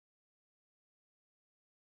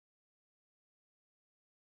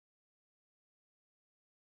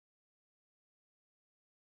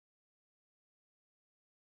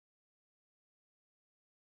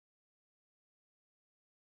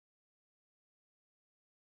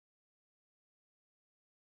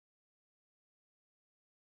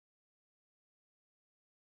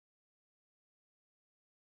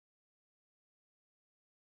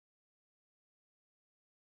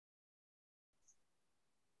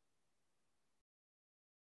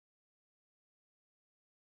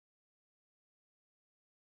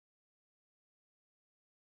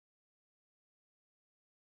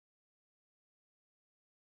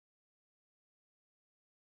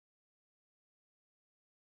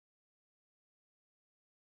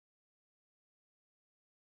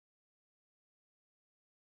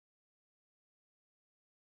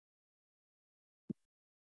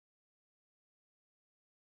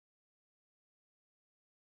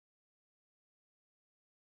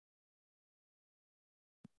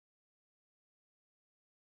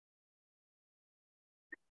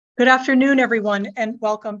Good afternoon, everyone, and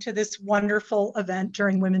welcome to this wonderful event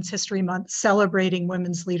during Women's History Month, celebrating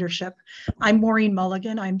women's leadership. I'm Maureen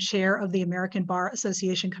Mulligan. I'm chair of the American Bar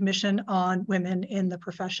Association Commission on Women in the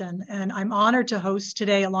Profession, and I'm honored to host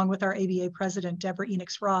today, along with our ABA president, Deborah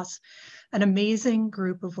Enix-Ross, an amazing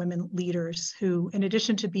group of women leaders who, in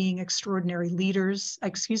addition to being extraordinary lawyers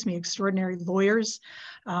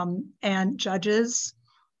and judges,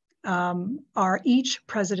 are each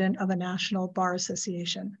president of a national bar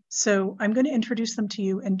association. So I'm going to introduce them to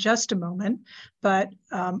you in just a moment, but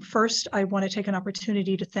first I want to take an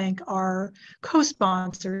opportunity to thank our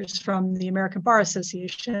co-sponsors from the American Bar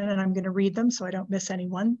Association, and I'm going to read them so I don't miss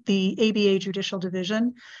anyone. The ABA Judicial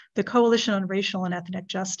Division, the Coalition on Racial and Ethnic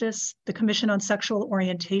Justice, the Commission on Sexual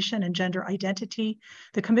Orientation and Gender Identity,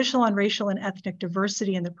 the Commission on Racial and Ethnic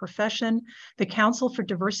Diversity in the Profession, the Council for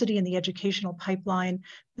Diversity in the Educational Pipeline,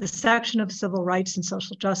 the section of Civil Rights and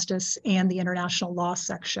Social Justice, and the International Law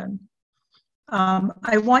section.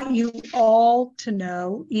 I want you all to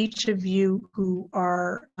know, each of you who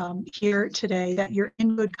are here today, that you're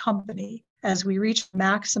in good company as we reach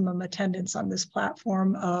maximum attendance on this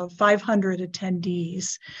platform of 500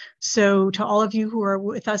 attendees. So to all of you who are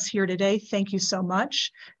with us here today, thank you so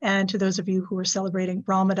much. And to those of you who are celebrating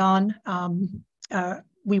Ramadan,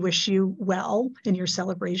 we wish you well in your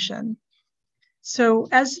celebration. So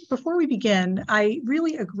before we begin, I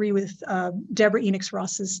really agree with Deborah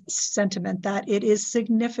Enix-Ross's sentiment that it is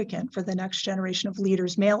significant for the next generation of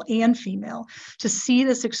leaders, male and female, to see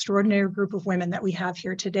this extraordinary group of women that we have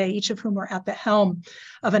here today, each of whom are at the helm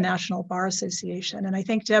of a national bar association. And I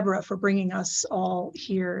thank Deborah for bringing us all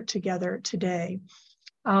here together today.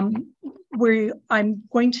 I'm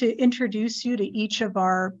going to introduce you to each of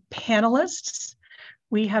our panelists.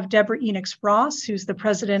 We have Deborah Enix-Ross, who's the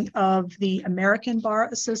president of the American Bar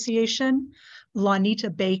Association,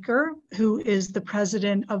 Lonita Baker, who is the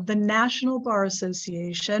president of the National Bar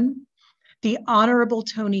Association, the Honorable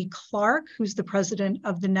Toni Clarke, who's the president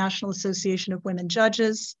of the National Association of Women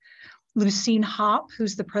Judges, Lousene Hoppe,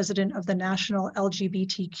 who's the president of the National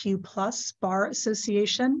LGBTQ+ Bar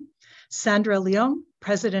Association, Sandra Leung,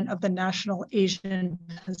 president of the National Asian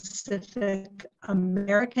Pacific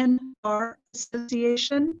American Bar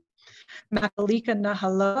Association, Makalika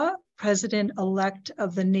Nahalawa, president-elect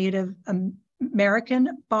of the Native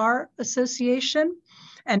American Bar Association,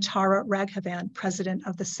 and Tara Raghavan, president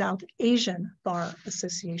of the South Asian Bar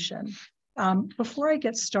Association. Before we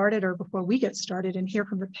get started and hear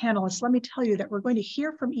from the panelists, let me tell you that we're going to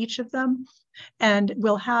hear from each of them, and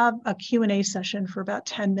we'll have a Q&A session for about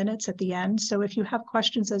 10 minutes at the end. So if you have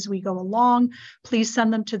questions as we go along, please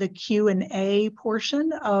send them to the Q&A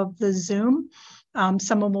portion of the Zoom.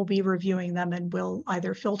 Someone will be reviewing them and will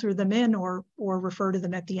either filter them in or refer to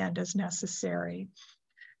them at the end as necessary.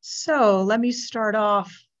 So let me start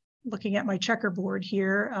off looking at my checkerboard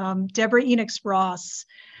here. Deborah Enix-Ross,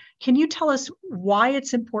 can you tell us why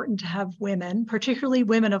it's important to have women, particularly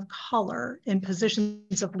women of color, in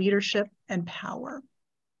positions of leadership and power?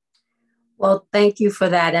 Well, thank you for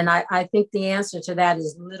that. And I think the answer to that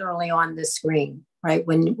is literally on the screen, right?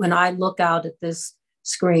 When I look out at this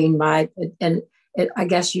screen, I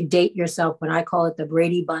guess you date yourself when I call it the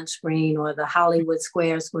Brady Bunch screen or the Hollywood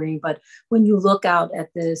Square screen. But when you look out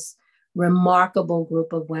at this remarkable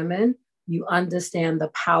group of women, you understand the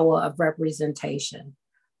power of representation.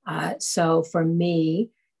 So for me,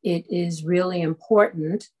 it is really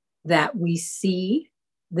important that we see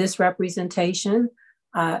this representation.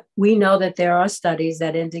 We know that there are studies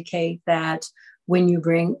that indicate that when you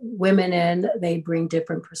bring women in, they bring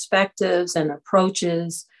different perspectives and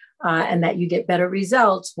approaches, and that you get better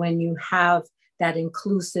results when you have that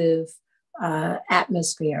inclusive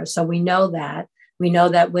atmosphere. So we know that. We know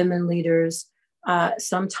that women leaders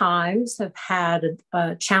sometimes have had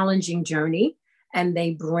a challenging journey, and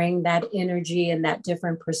they bring that energy and that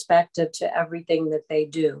different perspective to everything that they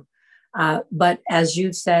do. But as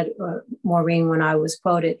you said, Maureen, when I was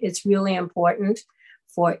quoted, it's really important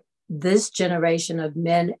for this generation of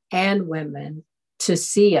men and women to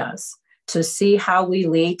see us, to see how we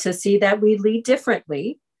lead, to see that we lead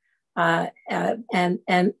differently, but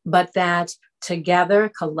that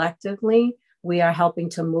together, collectively, we are helping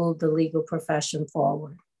to move the legal profession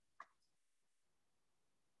forward.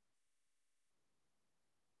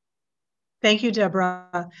 Thank you,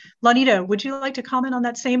 Deborah. Lonita, would you like to comment on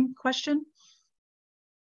that same question?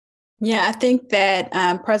 Yeah, I think that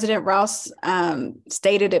President Ross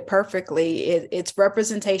stated it perfectly. It's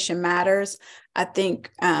representation matters. I think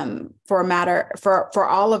for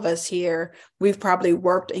all of us here, we've probably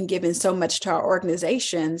worked and given so much to our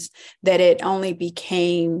organizations that it only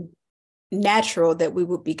became natural that we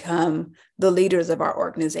would become the leaders of our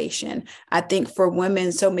organization. I think for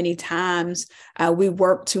women, so many times we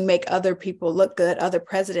work to make other people look good, other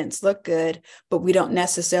presidents look good, but we don't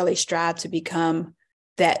necessarily strive to become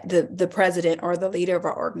that the president or the leader of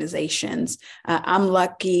our organizations. I'm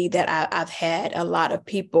lucky that I've had a lot of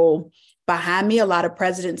people behind me, a lot of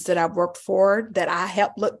presidents that I've worked for that I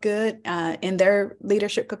helped look good in their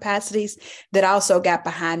leadership capacities, that also got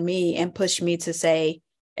behind me and pushed me to say,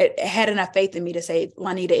 it had enough faith in me to say,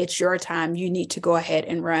 Lonita, it's your time. You need to go ahead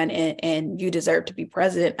and run, and you deserve to be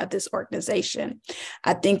president of this organization.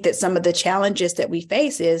 I think that some of the challenges that we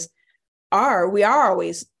face we are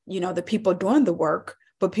always, the people doing the work,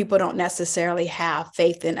 but people don't necessarily have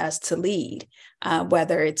faith in us to lead,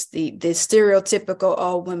 whether it's the stereotypical,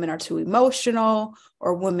 oh, women are too emotional,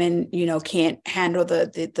 or women, can't handle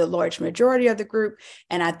the large majority of the group.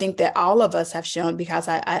 And I think that all of us have shown, because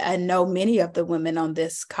I know many of the women on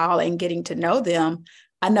this call and getting to know them,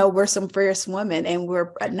 I know we're some fierce women, and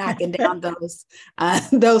we're knocking down those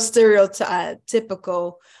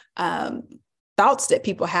stereotypical thoughts that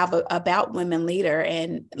people have about women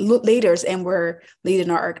leaders, and we're leading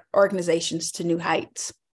our organizations to new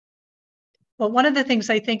heights. Well, one of the things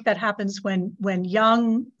I think that happens when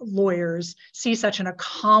young lawyers see such an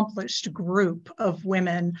accomplished group of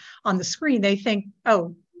women on the screen, they think,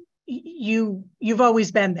 oh, you've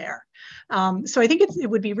always been there. So I think it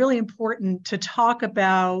would be really important to talk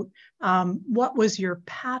about what was your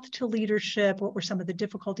path to leadership? What were some of the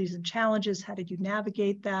difficulties and challenges? How did you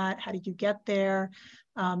navigate that? How did you get there?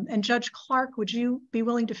 And Judge Clarke, would you be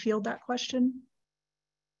willing to field that question?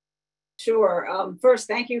 Sure. First,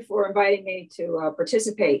 thank you for inviting me to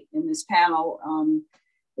participate in this panel.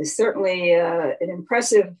 It's certainly an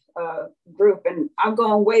impressive group, and I'm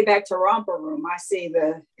going way back to Romper Room. I see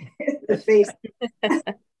the face.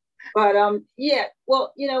 But yeah,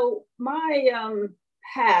 well, my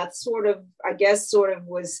path sort of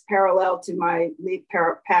was parallel to my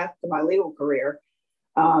path to my legal career,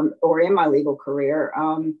 or in my legal career.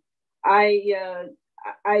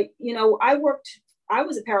 I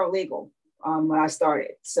was a paralegal when I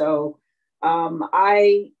started. So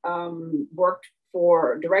I worked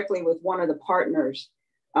directly with one of the partners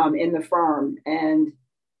in the firm. And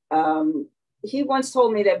he once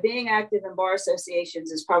told me that being active in bar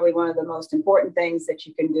associations is probably one of the most important things that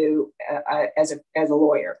you can do as a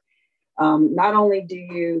lawyer. Not only do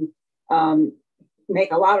you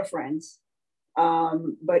make a lot of friends,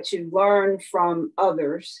 but you learn from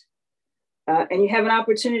others. And you have an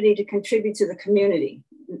opportunity to contribute to the community,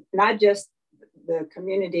 not just the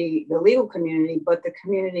community, the legal community, but the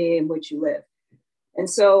community in which you live. And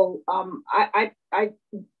so I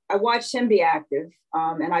watched him be active,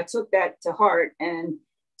 and I took that to heart. And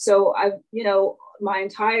so my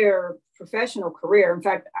entire professional career, in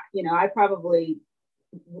fact,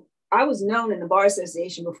 I was known in the Bar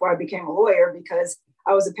Association before I became a lawyer because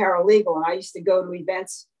I was a paralegal, and I used to go to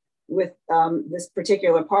events with this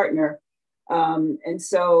particular partner. And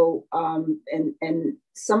so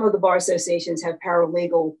some of the bar associations have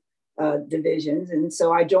paralegal divisions. And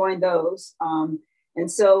so I joined those. And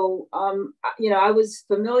so, I was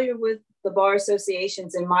familiar with the bar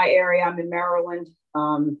associations in my area. I'm in Maryland,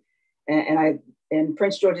 and I in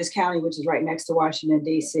Prince George's County, which is right next to Washington,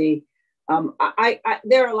 D.C.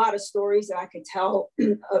 There are a lot of stories that I could tell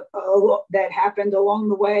that happened along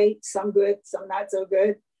the way, some good, some not so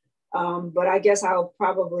good. But I guess I'll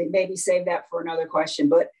probably maybe save that for another question.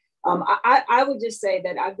 But I would just say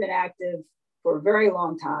that I've been active for a very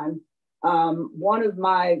long time. One of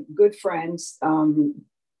my good friends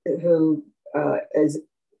who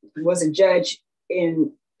was a judge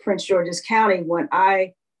in Prince George's County, when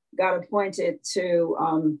I got appointed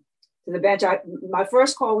to the bench, my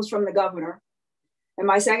first call was from the governor, and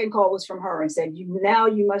my second call was from her, and said,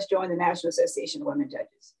 you must join the National Association of Women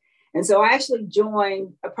Judges. And so I actually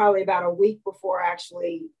joined probably about a week before I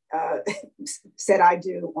actually said I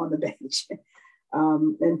do on the bench.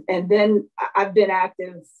 And then I've been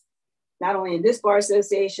active not only in this bar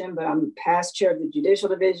association, but I'm past chair of the judicial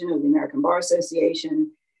division of the American Bar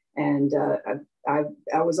Association. And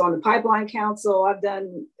I was on the Pipeline Council. I've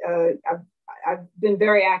been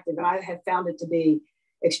very active, and I have found it to be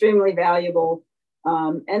extremely valuable.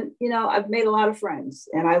 And I've made a lot of friends,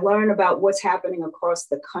 and I learn about what's happening across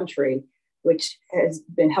the country, which has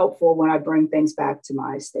been helpful when I bring things back to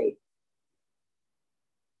my state.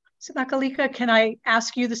 So Makalika, can I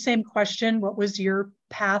ask you the same question? What was your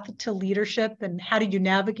path to leadership, and how did you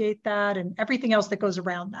navigate that, and everything else that goes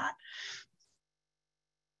around that?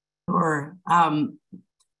 Sure.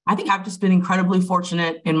 I think I've just been incredibly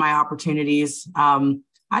fortunate in my opportunities.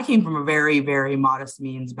 I came from a very, very modest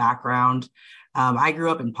means background. I grew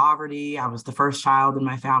up in poverty. I was the first child in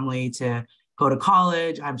my family to go to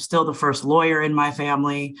college. I'm still the first lawyer in my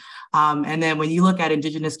family. And then when you look at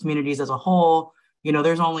Indigenous communities as a whole, you know,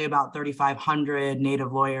 there's only about 3,500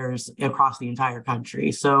 Native lawyers across the entire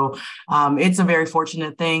country. So it's a very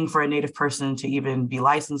fortunate thing for a Native person to even be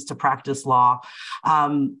licensed to practice law.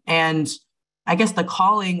 And I guess the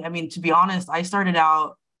calling, I mean, to be honest, I started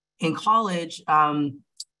out in college,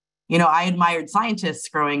 you know, I admired scientists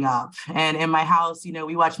growing up, and in my house, you know,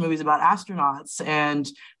 we watched movies about astronauts, and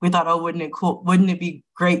we thought, oh, wouldn't it be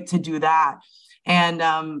great to do that? And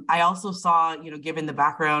I also saw, you know, given the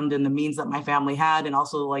background and the means that my family had, and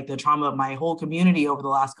also like the trauma of my whole community over the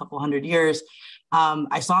last couple hundred years,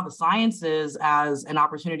 I saw the sciences as an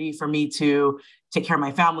opportunity for me to take care of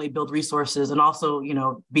my family, build resources, and also, you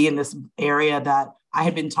know, be in this area that I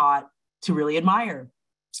had been taught to really admire.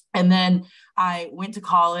 And then I went to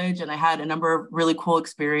college and I had a number of really cool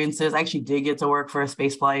experiences. I actually did get to work for a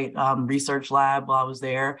spaceflight research lab while I was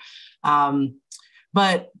there.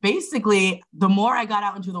 But basically, the more I got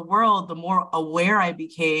out into the world, the more aware I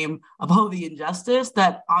became about the injustice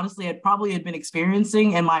that honestly I probably had been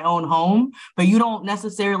experiencing in my own home, but you don't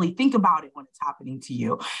necessarily think about it when it's happening to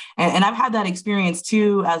you. And I've had that experience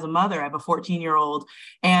too as a mother. I have a 14-year-old,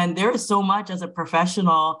 and there is so much as a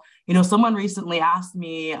professional. You know, someone recently asked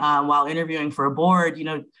me while interviewing for a board, you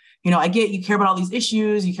know, I get you care about all these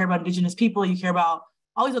issues, you care about Indigenous people, you care about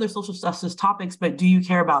all these other social justice topics, but do you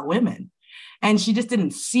care about women? And she just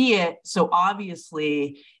didn't see it so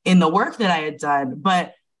obviously in the work that I had done.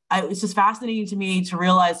 But it's just fascinating to me to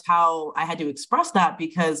realize how I had to express that,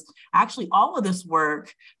 because actually all of this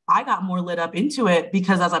work, I got more lit up into it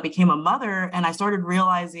because as I became a mother and I started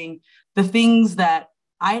realizing the things that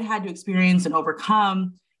I had to experience and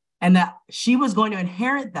overcome, and that she was going to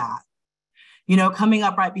inherit that, you know, coming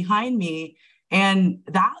up right behind me. And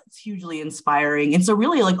that's hugely inspiring. And so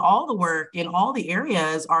really like all the work in all the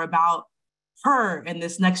areas are about her and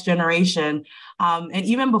this next generation. And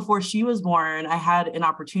even before she was born, I had an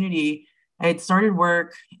opportunity. I had started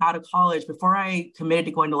work out of college before I committed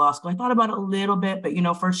to going to law school. I thought about it a little bit, but, you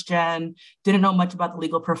know, first gen, didn't know much about the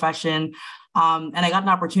legal profession. And I got an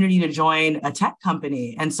opportunity to join a tech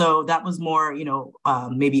company. And so that was more, you know,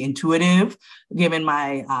 maybe intuitive given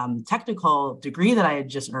my technical degree that I had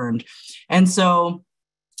just earned. And so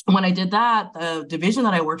when I did that, the division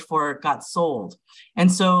that I worked for got sold.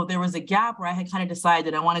 And so there was a gap where I had kind of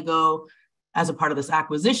decided I want to go as a part of this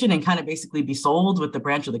acquisition and kind of basically be sold with the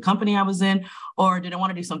branch of the company I was in, or did I want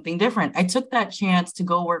to do something different? I took that chance to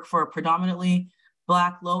go work for a predominantly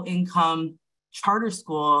Black, low-income charter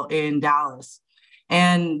school in Dallas.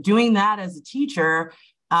 And doing that as a teacher,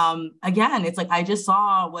 again, it's like I just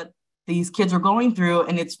saw what these kids are going through.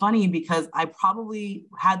 And it's funny because I probably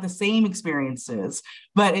had the same experiences,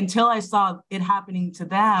 but until I saw it happening to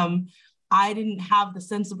them, I didn't have the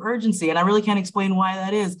sense of urgency. And I really can't explain why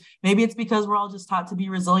that is. Maybe it's because we're all just taught to be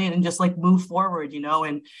resilient and just like move forward, you know,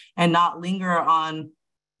 and not linger on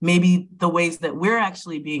maybe the ways that we're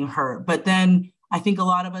actually being hurt. But then I think a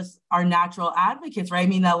lot of us are natural advocates, right? I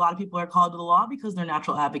mean, that a lot of people are called to the law because they're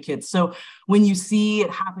natural advocates. So when you see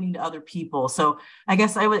it happening to other people, so I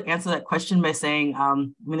guess I would answer that question by saying, I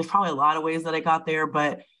mean, there's probably a lot of ways that I got there,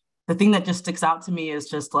 but the thing that just sticks out to me is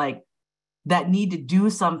just like that need to do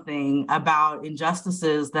something about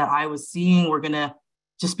injustices that I was seeing were going to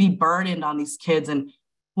just be burdened on these kids. And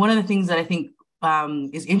one of the things that I think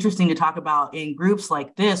is interesting to talk about in groups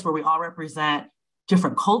like this, where we all represent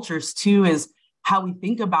different cultures too, is how we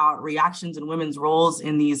think about reactions and women's roles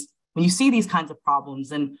in these, when you see these kinds of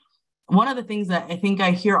problems. And one of the things that I think I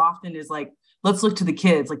hear often is like, let's look to the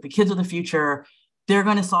kids, like the kids of the future, they're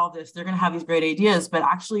going to solve this, they're going to have these great ideas. But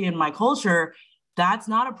actually in my culture, that's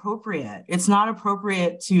not appropriate. It's not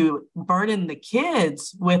appropriate to burden the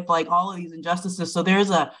kids with like all of these injustices. So there's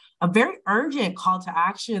a very urgent call to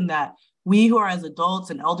action that we who are as adults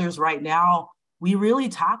and elders right now, we really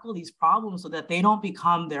tackle these problems so that they don't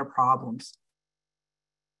become their problems.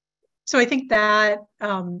 So I think that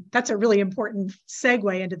that's a really important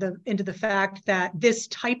segue into the fact that this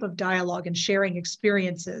type of dialogue and sharing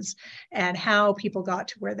experiences and how people got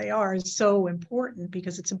to where they are is so important,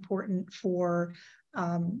 because it's important for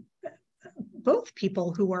both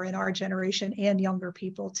people who are in our generation and younger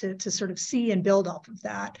people to sort of see and build off of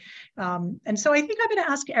that. And so I think I'm going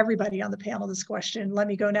to ask everybody on the panel this question. Let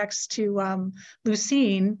me go next to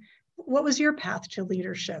Lousene. What was your path to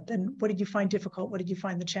leadership, and what did you find difficult? What did you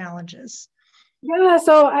find the challenges? Yeah,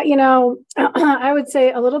 so I would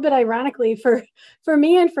say a little bit ironically for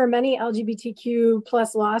me and for many LGBTQ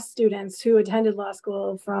plus law students who attended law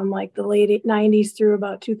school from like the late 90s through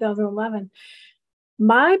about 2011,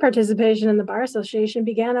 my participation in the Bar Association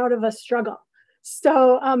began out of a struggle.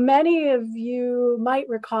 So many of you might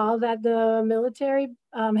recall that the military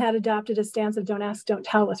had adopted a stance of don't ask, don't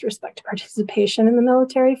tell with respect to participation in the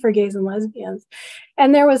military for gays and lesbians.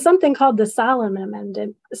 And there was something called the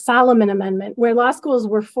Solomon Amendment, where law schools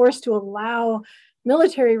were forced to allow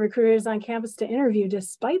military recruiters on campus to interview,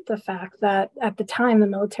 despite the fact that at the time the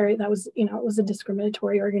military, that was, it was a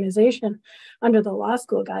discriminatory organization under the law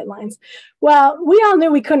school guidelines. Well, we all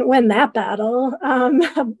knew we couldn't win that battle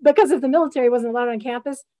because if the military wasn't allowed on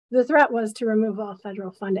campus, the threat was to remove all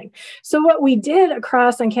federal funding. So what we did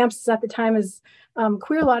across on campuses at the time is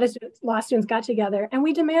queer law students got together and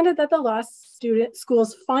we demanded that the law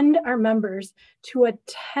schools fund our members to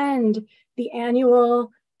attend the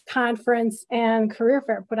annual conference and career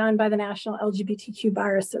fair put on by the National LGBTQ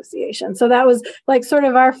Bar Association. So that was like sort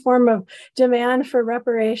of our form of demand for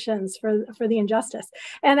reparations for the injustice.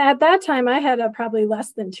 And at that time, I had probably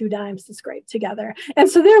less than 2 dimes to scrape together. And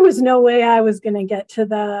so there was no way I was going to get to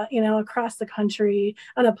the, across the country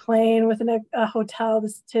on a plane with a hotel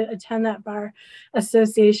to attend that Bar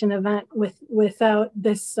Association event without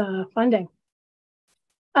this funding.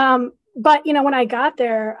 But, when I got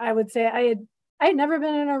there, I would say I had never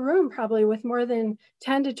been in a room probably with more than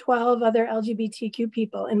 10 to 12 other LGBTQ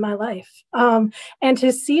people in my life. And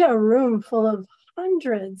to see a room full of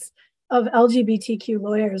hundreds of LGBTQ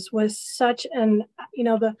lawyers was such an,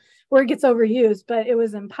 the word gets overused, but it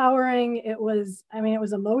was empowering. It was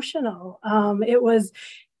emotional. It was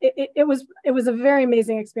a very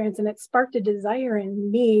amazing experience, and it sparked a desire in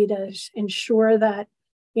me to ensure that,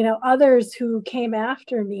 others who came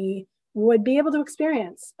after me would be able to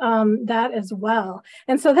experience that as well.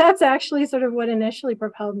 And so that's actually sort of what initially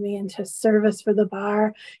propelled me into service for the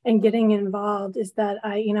bar and getting involved, is that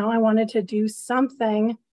I wanted to do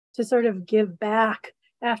something to sort of give back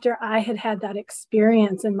after I had that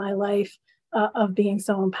experience in my life of being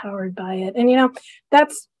so empowered by it. And,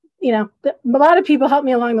 that's, a lot of people helped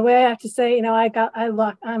me along the way. I have to say,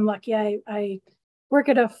 I'm lucky. I work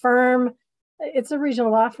at a firm. It's a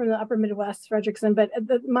regional law firm in the upper Midwest, Frederickson, but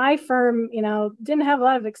my firm, didn't have a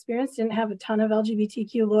lot of experience, didn't have a ton of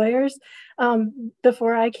LGBTQ lawyers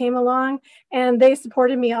before I came along, and they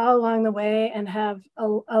supported me all along the way and have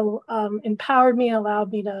empowered me,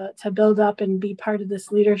 allowed me to build up and be part of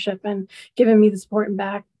this leadership, and given me the support and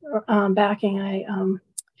backing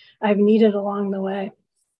I've needed along the way.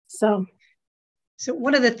 So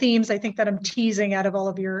one of the themes I think that I'm teasing out of all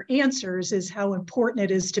of your answers is how important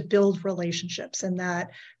it is to build relationships, and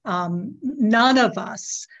that none of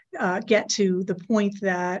us get to the point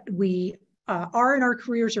that we are in our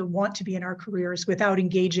careers or want to be in our careers without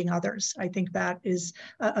engaging others. I think that is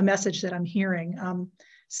a message that I'm hearing.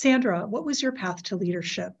 Sandra, what was your path to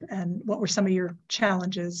leadership, and what were some of your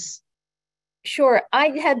challenges? Sure. I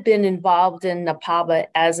had been involved in NAPABA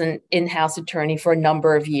as an in-house attorney for a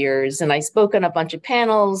number of years, and I spoke on a bunch of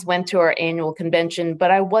panels, went to our annual convention,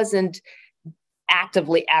 but I wasn't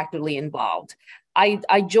actively involved.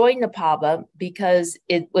 I joined NAPABA because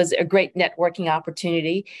it was a great networking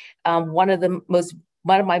opportunity. One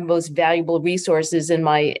of my most valuable resources in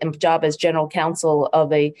my job as general counsel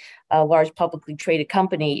of a large publicly traded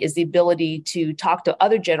company is the ability to talk to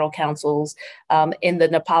other general counsels in the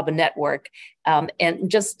NAPABA network, and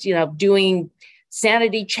just doing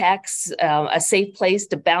sanity checks, a safe place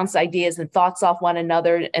to bounce ideas and thoughts off one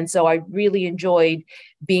another. And so I really enjoyed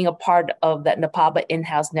being a part of that NAPABA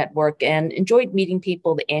in-house network and enjoyed meeting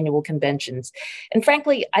people at the annual conventions. And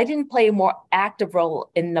frankly, I didn't play a more active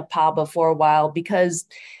role in NAPABA for a while because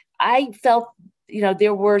I felt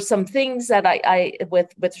there were some things that I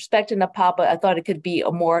with respect to NAPABA, I thought it could be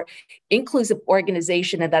a more inclusive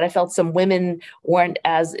organization, and that I felt some women weren't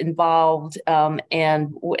as involved,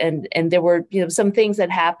 and there were some things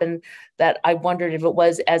that happened that I wondered if it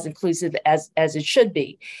was as inclusive as it should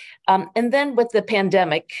be. And then with the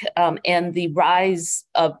pandemic and the rise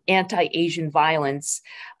of anti-Asian violence,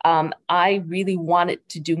 I really wanted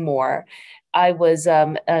to do more. I was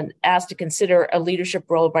asked to consider a leadership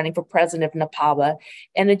role running for president of NAPABA.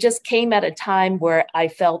 And it just came at a time where I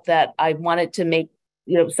felt that I wanted to make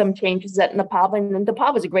some changes at NAPABA, and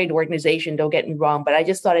NAPABA is a great organization, don't get me wrong, but I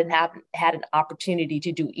just thought it had an opportunity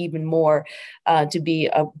to do even more to be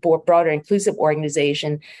a broader, inclusive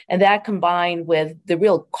organization. And that combined with the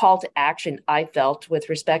real call to action I felt with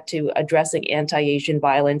respect to addressing anti-Asian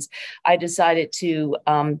violence, I decided to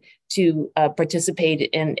participate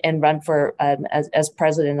and run for as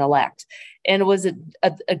president-elect. And it was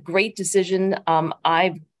a great decision.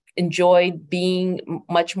 I've enjoyed being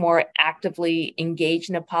much more actively engaged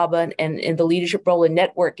in NAPABA and in the leadership role and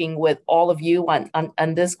networking with all of you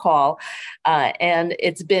on this call. And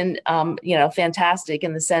it's been, fantastic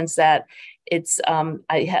in the sense that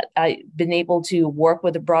I've been able to work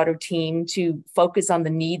with a broader team to focus on the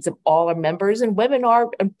needs of all our members, and women are an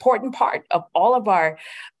important part of all of our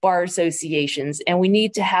bar associations, and we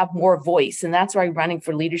need to have more voice. And that's why running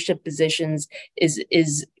for leadership positions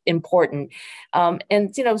is important.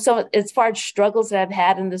 So as far as struggles that I've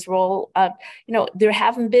had in this role, there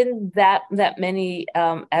haven't been that many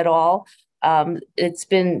at all. It's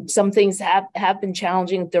been, some things have been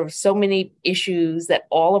challenging. There are so many issues that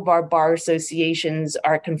all of our bar associations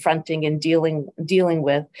are confronting and dealing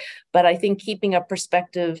with. But I think keeping a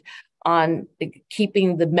perspective on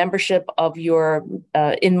keeping the membership of your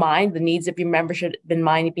in mind, the needs of your membership in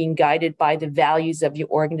mind, being guided by the values of your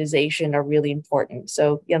organization are really important.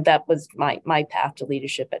 So that was my path to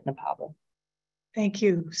leadership at NAPABA. Thank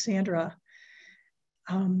you, Sandra.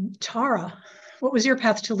 Tara, what was your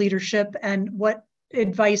path to leadership, and what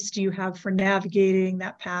advice do you have for navigating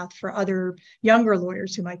that path for other younger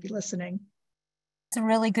lawyers who might be listening? It's a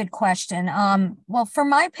really good question. Well, for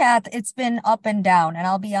my path, it's been up and down, and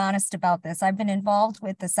I'll be honest about this. I've been involved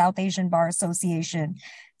with the South Asian Bar Association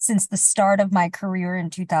since the start of my career in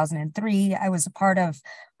 2003. I was a part of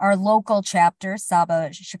our local chapter,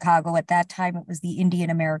 SABA Chicago. At that time, it was the Indian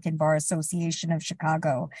American Bar Association of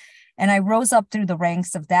Chicago. And I rose up through the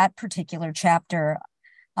ranks of that particular chapter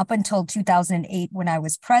up until 2008 when I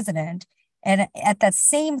was president. And at that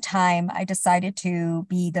same time, I decided to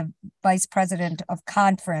be the vice president of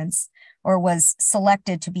conference, or was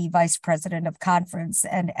selected to be vice president of conference.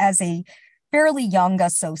 And as a fairly young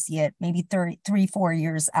associate, maybe 4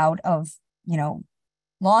 years out of,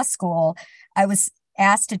 law school, I was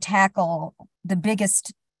asked to tackle the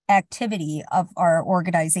biggest activity of our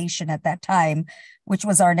organization at that time, which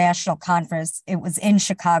was our national conference. It was in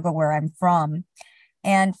Chicago, where I'm from.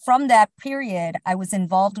 And from that period, I was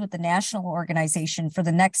involved with the national organization for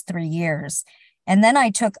the next 3 years. And then I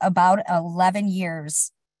took about 11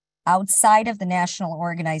 years outside of the national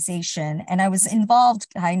organization. And I was involved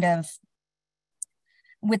kind of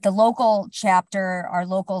with the local chapter, our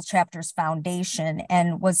local chapter's foundation,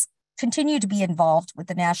 and was continued to be involved with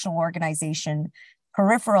the national organization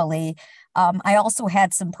peripherally. I also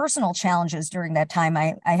had some personal challenges during that time.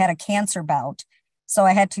 I had a cancer bout, so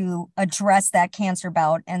I had to address that cancer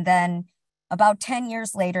bout. And then about 10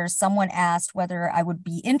 years later, someone asked whether I would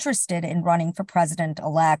be interested in running for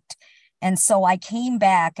president-elect. And so I came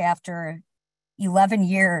back after 11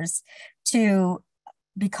 years to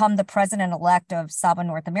become the president-elect of SABA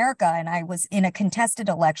North America. And I was in a contested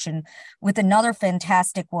election with another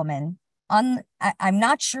fantastic woman. I'm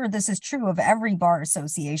not sure this is true of every bar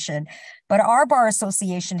association, but our bar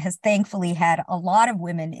association has thankfully had a lot of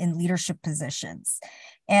women in leadership positions.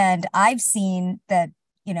 And I've seen that,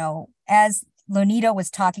 as Lonita was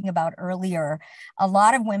talking about earlier, a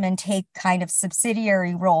lot of women take kind of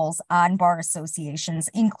subsidiary roles on bar associations,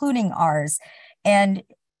 including ours. And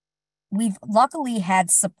we've luckily had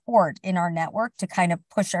support in our network to kind of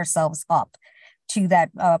push ourselves up to that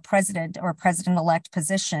president or president-elect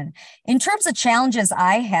position. In terms of challenges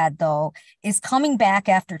I had, though, is coming back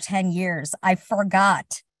after 10 years, I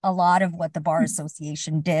forgot a lot of what the Bar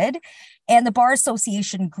Association did. And the Bar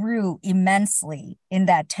Association grew immensely in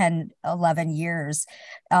that 10, 11 years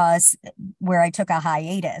where I took a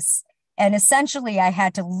hiatus. And essentially, I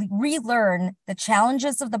had to relearn the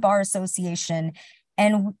challenges of the Bar Association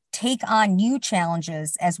and take on new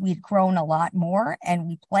challenges as we'd grown a lot more, and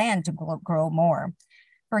we plan to grow more.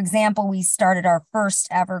 For example, we started our first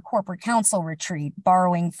ever corporate council retreat,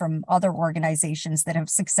 borrowing from other organizations that have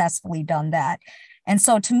successfully done that. And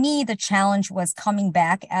so to me, the challenge was coming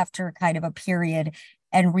back after kind of a period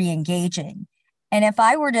and re-engaging. And if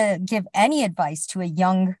I were to give any advice to a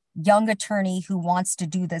young attorney who wants to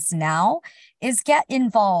do this now, is get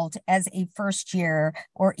involved as a first year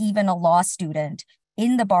or even a law student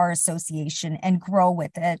in the Bar Association and grow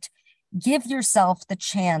with it. Give yourself the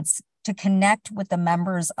chance to connect with the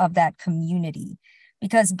members of that community,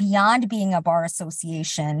 because beyond being a bar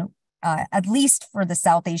association, at least for the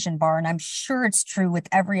South Asian bar, and I'm sure it's true with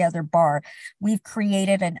every other bar, we've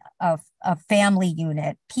created a family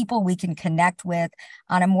unit, people we can connect with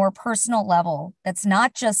on a more personal level. That's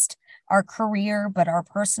not just our career, but our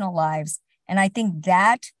personal lives. And I think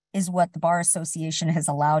that is what the Bar Association has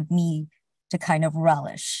allowed me to kind of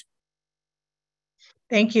relish.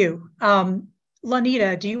 Thank you.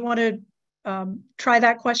 Lonita, do you want to try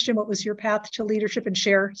that question? What was your path to leadership, and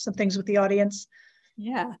share some things with the audience?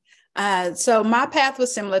 Yeah. So my path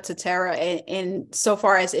was similar to Tara in so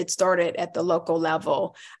far as it started at the local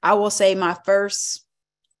level. I will say my first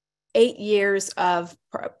 8 years of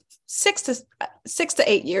 6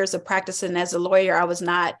 to 8 years of practicing as a lawyer, I was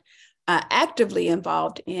not actively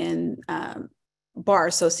involved in bar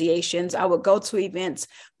associations. I would go to events,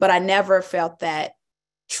 but I never felt that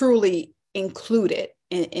truly included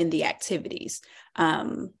in the activities.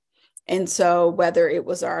 And so whether it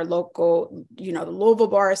was our local, the Louisville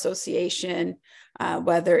Bar Association,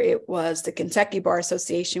 whether it was the Kentucky Bar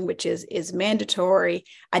Association, which is mandatory,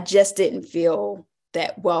 I just didn't feel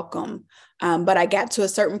that welcome. But I got to a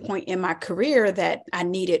certain point in my career that I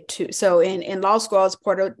needed to. So in law school, I was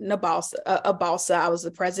part of ABALSA. I was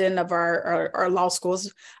the president of our law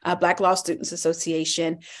school's Black Law Students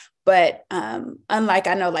Association. But unlike,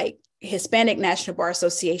 I know, like Hispanic National Bar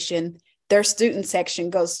Association, their student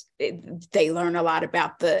section they learn a lot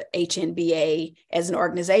about the HNBA as an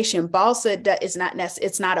organization. BALSA is not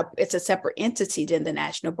necessarily, it's a separate entity than the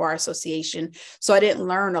National Bar Association. So I didn't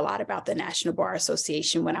learn a lot about the National Bar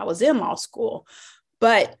Association when I was in law school.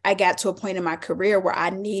 But I got to a point in my career where I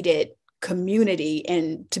needed community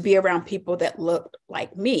and to be around people that looked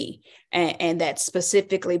like me, and that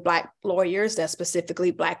specifically Black lawyers, that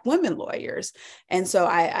specifically Black women lawyers. And so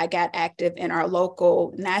I got active in our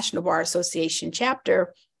local National Bar Association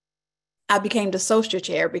chapter. I became the social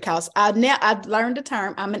chair because I've learned the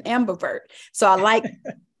term, I'm an ambivert. So I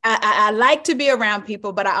like to be around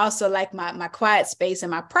people, but I also like my quiet space, and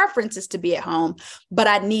my preference is to be at home, but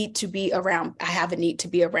I have a need to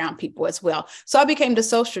be around people as well. So I became the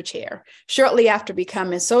social chair. Shortly after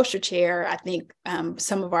becoming social chair, I think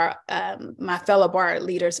some of my fellow bar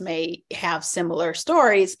leaders may have similar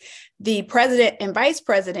stories. The president and vice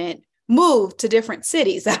president moved to different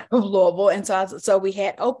cities out of Louisville. And so we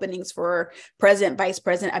had openings for president, vice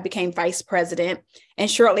president. I became vice president.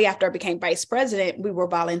 And shortly after I became vice president, we were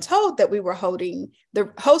voluntold that we were hosting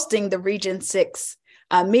the Region 6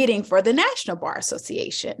 meeting for the National Bar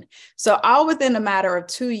Association. So all within a matter of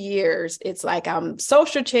 2 years, it's like I'm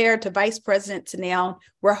social chair to vice president to now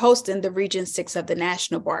we're hosting the Region 6 of the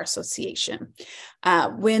National Bar Association.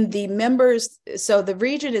 When the members, so the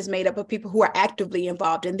region is made up of people who are actively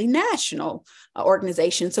involved in the national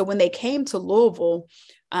organization. So when they came to Louisville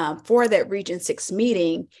for that Region 6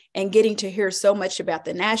 meeting and getting to hear so much about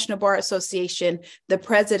the National Bar Association, the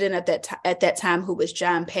president at that time, who was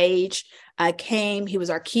John Page, came. He was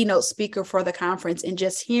our keynote speaker for the conference, and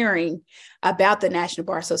just hearing about the National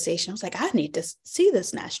Bar Association, I was like, I need to see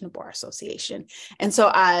this National Bar Association. And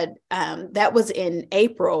so that was in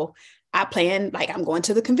April. I planned, like, I'm going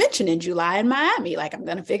to the convention in July in Miami, like I'm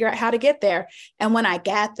going to figure out how to get there. And when I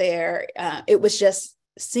got there, it was just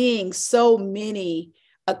seeing so many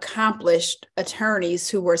accomplished attorneys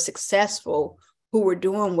who were successful, who were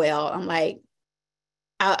doing well. I'm like,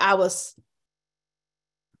 I was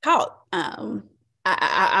caught. I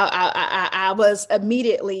was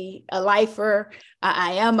immediately a lifer.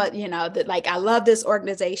 I am I love this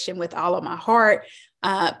organization with all of my heart.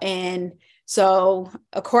 And so,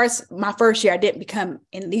 of course, my first year, I didn't become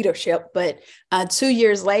in leadership, but 2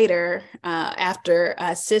 years later, after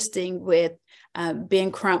assisting with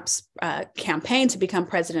Ben Crump's campaign to become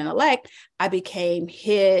president-elect, I became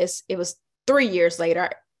it was 3 years later,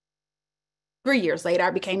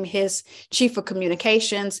 I became his chief of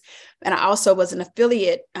communications. And I also was an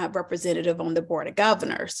affiliate representative on the board of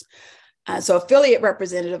governors. So affiliate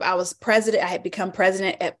representative, I was president. I had become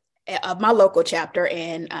president of my local chapter,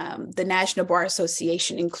 and the National Bar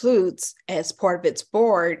Association includes, as part of its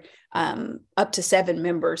board, up to 7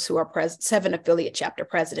 members who are 7 affiliate chapter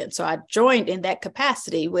presidents. So I joined in that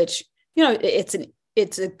capacity, which,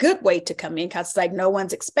 it's a good way to come in, because it's like no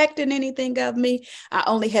one's expecting anything of me. I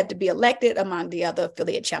only had to be elected among the other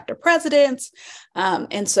affiliate chapter presidents.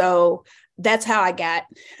 And so that's how I got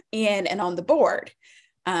in and on the board.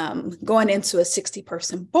 Going into a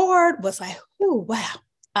 60-person board was like, oh, wow.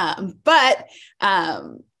 But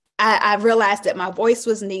I realized that my voice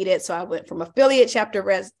was needed. So I went from affiliate chapter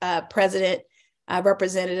president,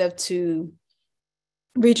 representative, to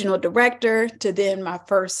regional director, to then my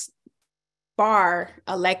first bar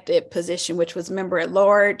elected position, which was member at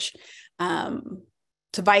large.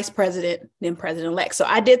 to vice president, then president-elect. So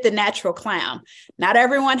I did the natural clown. Not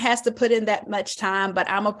everyone has to put in that much time, but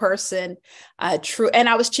I'm a person and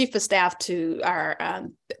I was chief of staff to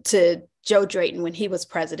to Joe Drayton when he was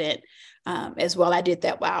president as well. I did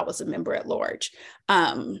that while I was a member at large.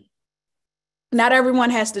 Not everyone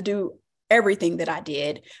has to do everything that I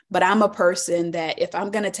did, but I'm a person that if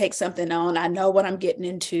I'm going to take something on, I know what I'm getting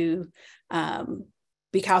into.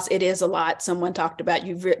 Because it is a lot. Someone talked about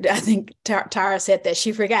I think Tara said that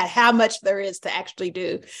she forgot how much there is to actually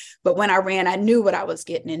do. But when I ran, I knew what I was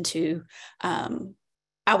getting into.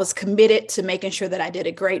 I was committed to making sure that I did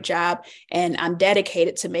a great job, and I'm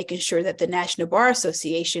dedicated to making sure that the National Bar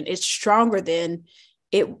Association is stronger than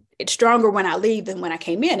it's stronger when I leave than when I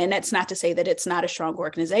came in. And that's not to say that it's not a strong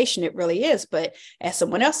organization. It really is. But as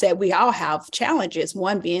someone else said, we all have challenges.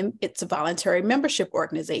 One being it's a voluntary membership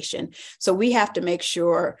organization. So we have to make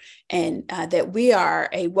sure that we are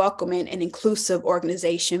a welcoming and inclusive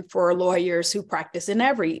organization for lawyers who practice in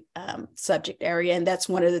every subject area. And that's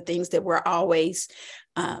one of the things that we're always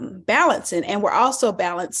balancing. And we're also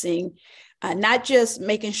balancing not just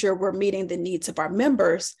making sure we're meeting the needs of our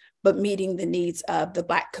members, but meeting the needs of the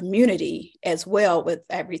Black community as well with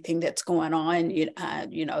everything that's going on,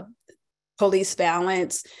 police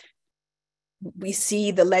violence. We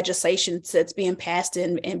see the legislation that's being passed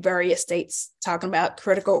in various states talking about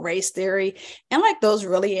critical race theory, and like those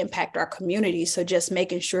really impact our community. So just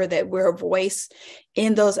making sure that we're a voice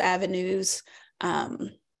in those avenues.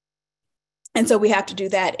 And so we have to do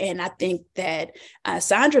that. And I think that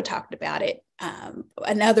Sandra talked about it.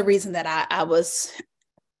 Another reason that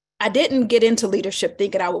I didn't get into leadership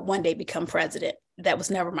thinking I would one day become president. That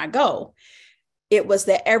was never my goal. It was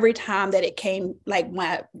that every time that it came, like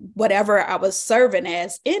whatever I was serving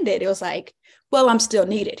as ended, it was like, well, I'm still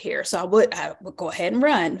needed here. So I would go ahead and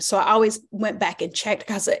run. So I always went back and checked,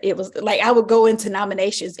 because it was like, I would go into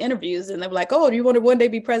nominations, interviews, and they were like, oh, do you want to one day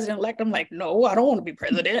be president-elect? I'm like, no, I don't want to be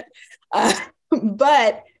president.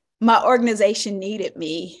 But my organization needed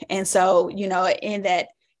me. And so, in that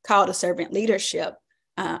call to servant leadership,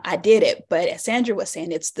 I did it. But as Sandra was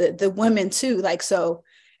saying, it's the women too. Like, so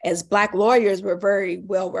as Black lawyers, we're very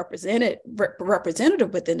well represented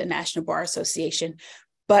within the National Bar Association.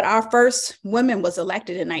 But our first woman was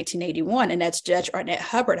elected in 1981, and that's Judge Arnett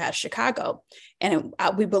Hubbard out of Chicago. And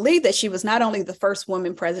we believe that she was not only the first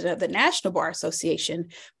woman president of the National Bar Association,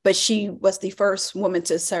 but she was the first woman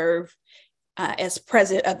to serve as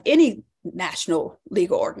president of any national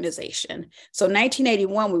legal organization. So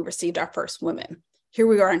 1981, we received our first woman. Here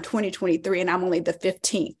we are in 2023, and I'm only the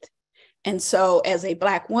 15th. And so as a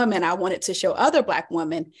Black woman, I wanted to show other Black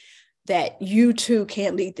women that you too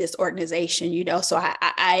can lead this organization, So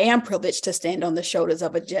I am privileged to stand on the shoulders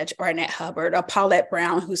of a Judge Arnett Hubbard, a Paulette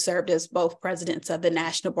Brown, who served as both presidents of the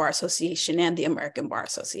National Bar Association and the American Bar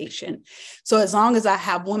Association. So as long as I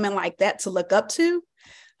have women like that to look up to,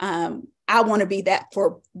 I want to be that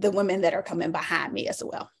for the women that are coming behind me as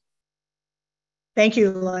well. Thank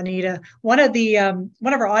you, Lonita. One of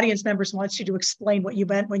our audience members wants you to explain what you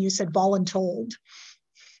meant when you said voluntold.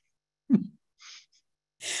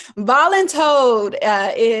 Voluntold.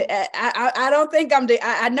 I don't think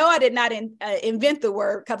I know I did not invent the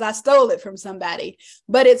word, because I stole it from somebody,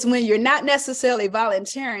 but it's when you're not necessarily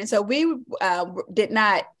volunteering. So we did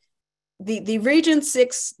not, the Region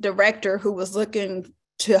 6 director who was looking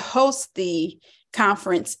to host the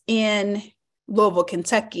conference in Louisville,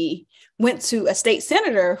 Kentucky, went to a state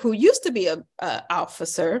senator who used to be an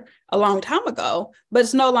officer a long time ago, but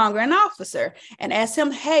is no longer an officer, and asked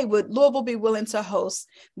him, hey, would Louisville be willing to host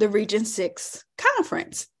the Region 6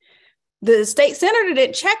 conference? The state senator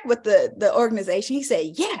didn't check with the organization. He said,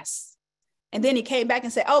 yes. And then he came back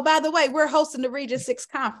and said, oh, by the way, we're hosting the Region 6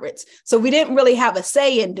 conference. So we didn't really have a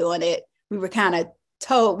say in doing it. We were kind of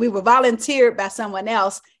told, we were volunteered by someone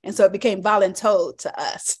else. And so it became voluntold to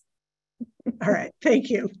us. All right, thank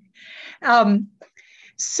you.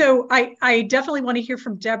 So I definitely want to hear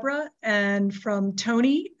from Deborah and from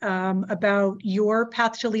Toni about your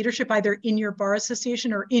path to leadership, either in your bar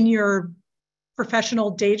association or in your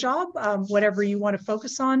professional day job, whatever you want to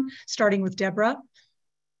focus on, starting with Deborah.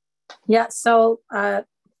 Yeah, so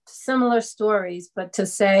similar stories, but to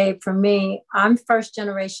say for me, I'm first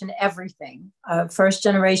generation everything. First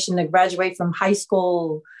generation to graduate from high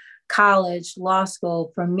school, college, law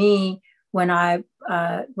school. For me, when I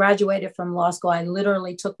graduated from law school, I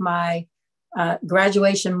literally took my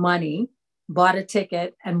graduation money, bought a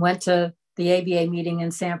ticket, and went to the ABA meeting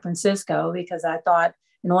in San Francisco, because I thought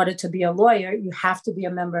in order to be a lawyer, you have to be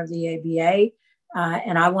a member of the ABA.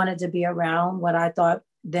 And I wanted to be around what I thought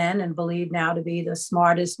then and believe now to be the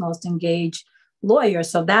smartest, most engaged lawyer.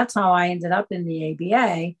 So that's how I ended up in the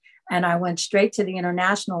ABA. And I went straight to the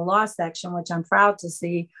international law section, which I'm proud to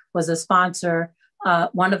see was a sponsor,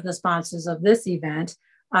 one of the sponsors of this event,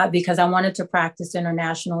 because I wanted to practice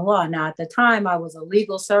international law. Now, at the time, I was a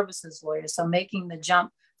legal services lawyer. So making the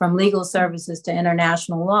jump from legal services to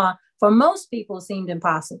international law for most people seemed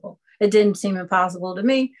impossible. It didn't seem impossible to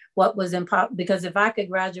me. What was impossible, because if I could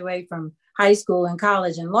graduate from high school and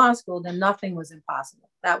college and law school, then nothing was impossible.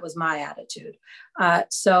 That was my attitude.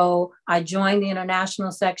 So I joined the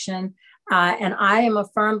international section, and I am a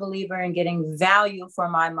firm believer in getting value for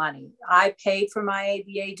my money. I paid for my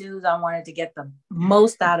ABA dues. I wanted to get the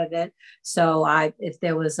most out of it. So if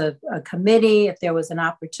there was a committee, if there was an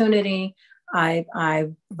opportunity, I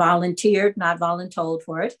volunteered, not voluntold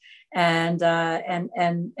for it, and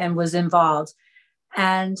was involved.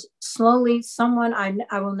 And slowly, someone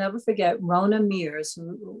I will never forget, Rona Mears,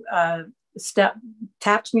 who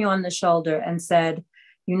tapped me on the shoulder and said,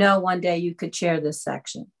 "You know, one day you could chair this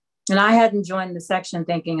section." And I hadn't joined the section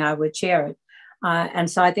thinking I would chair it. And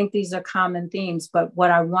so I think these are common themes. But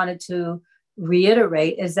what I wanted to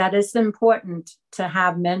reiterate is that it's important to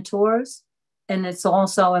have mentors, and it's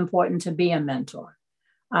also important to be a mentor.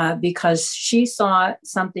 Because she saw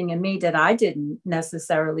something in me that I didn't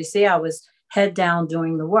necessarily see. I was head down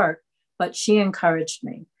doing the work, but she encouraged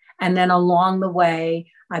me. And then along the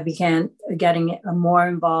way, I began getting more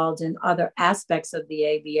involved in other aspects of the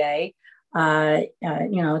ABA.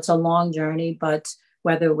 It's a long journey, but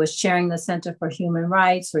whether it was chairing the Center for Human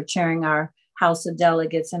Rights or chairing our House of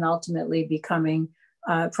Delegates and ultimately becoming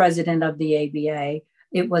president of the ABA,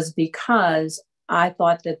 it was because I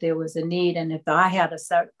thought that there was a need. And if I had a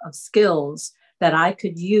set of skills that I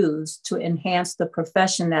could use to enhance the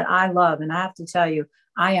profession that I love, and I have to tell you,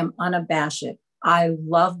 I am unabashed. I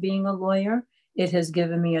love being a lawyer. It has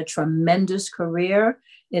given me a tremendous career.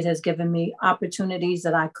 It has given me opportunities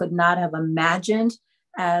that I could not have imagined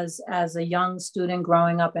as a young student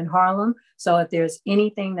growing up in Harlem. So if there's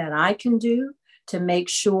anything that I can do to make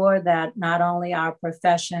sure that not only our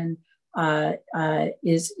profession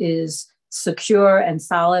is secure and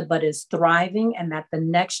solid, but is thriving, and that the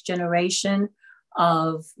next generation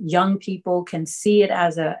of young people can see it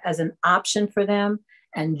as an option for them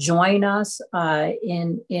and join us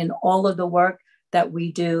in all of the work that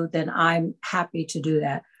we do, then I'm happy to do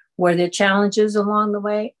that. Were there challenges along the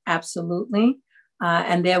way? Absolutely.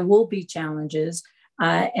 And there will be challenges,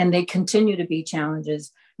 and they continue to be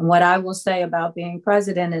challenges. And what I will say about being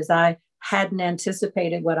president is I hadn't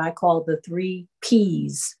anticipated what I call the 3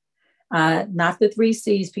 Ps. Not the 3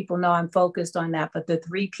 Cs, people know I'm focused on that, but the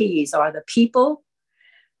 3 Ps are the people,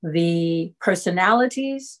 the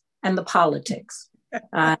personalities, and the politics.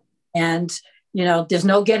 And, there's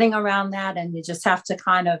no getting around that, and you just have to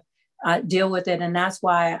kind of deal with it. And that's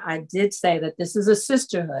why I did say that this is a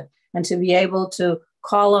sisterhood, and to be able to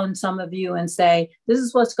call on some of you and say, this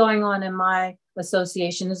is what's going on in my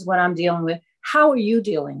association, this is what I'm dealing with. How are you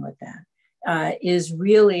dealing with that? Is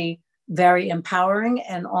really very empowering,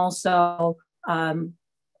 and also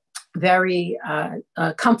very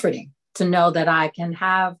comforting to know that I can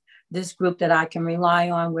have this group that I can rely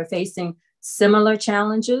on. We're facing similar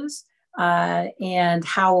challenges, and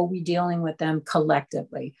how are we dealing with them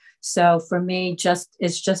collectively? So for me,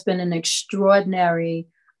 it's just been an extraordinary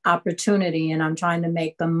opportunity, and I'm trying to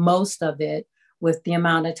make the most of it with the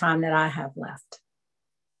amount of time that I have left.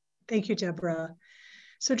 Thank you, Deborah.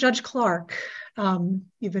 So Judge Clarke,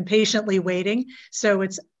 you've been patiently waiting. So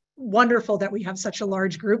it's wonderful that we have such a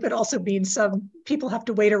large group. It also means some people have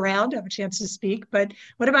to wait around, have a chance to speak. But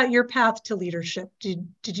what about your path to leadership?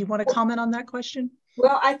 Did you want to comment on that question?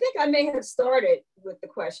 Well, I think I may have started with the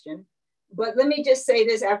question, but let me just say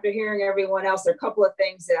this after hearing everyone else. There are a couple of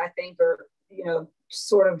things that I think are,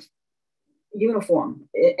 sort of uniform.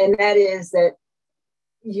 And that is that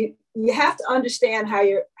you have to understand how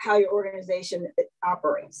your organization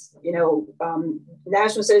operates.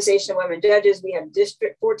 National Association of Women Judges, we have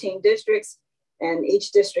 14 districts, and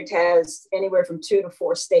each district has anywhere from 2 to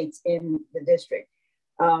 4 states in the district.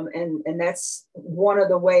 And that's one of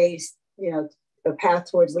the ways, a path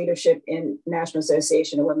towards leadership in National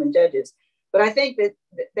Association of Women Judges. But I think that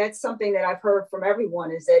that's something that I've heard from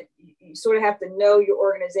everyone, is that you sort of have to know your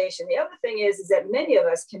organization. The other thing is that many of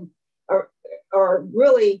us are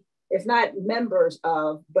really, if not members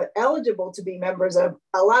of, but eligible to be members of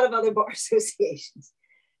a lot of other bar associations.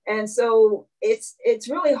 And so it's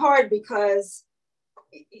really hard because,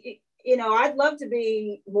 I'd love to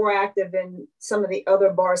be more active in some of the other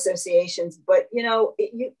bar associations, but,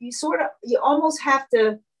 you almost have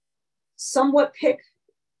to somewhat pick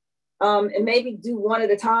and maybe do one at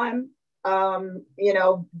a time.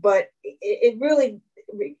 but it really,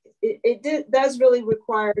 does really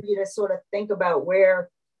require you to sort of think about where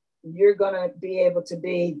you're going to be able to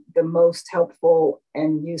be the most helpful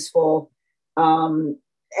and useful. And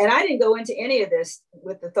I didn't go into any of this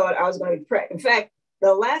with the thought I was going to be in fact,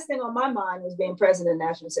 the last thing on my mind was being president of the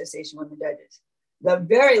National Association of Women Judges. The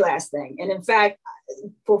very last thing. And in fact,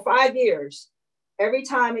 for 5 years, every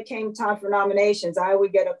time it came time for nominations, I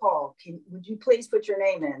would get a call. Would you please put your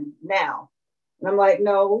name in now? And I'm like,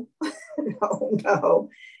 no, no.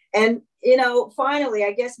 And, finally,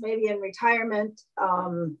 I guess maybe in retirement,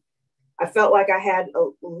 I felt like I had a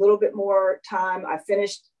little bit more time. I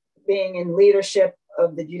finished being in leadership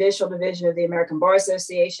of the judicial division of the American Bar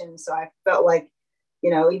Association. So I felt like,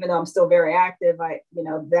 even though I'm still very active,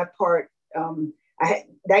 that part,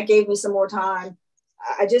 that gave me some more time.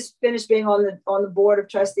 I just finished being on the board of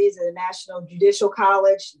trustees of the National Judicial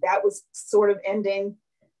College. That was sort of ending.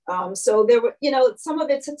 So there were, some of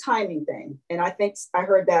it's a timing thing. And I think I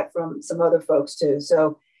heard that from some other folks too.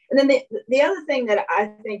 So, and then the other thing that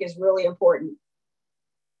I think is really important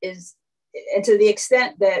is, and to the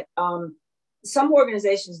extent that some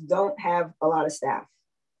organizations don't have a lot of staff,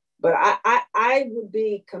 but I would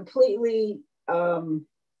be completely,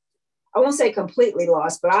 I won't say completely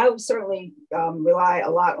lost, but I would certainly rely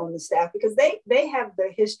a lot on the staff because they have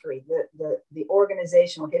the history, the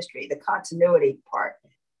organizational history, the continuity part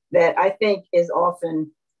that I think is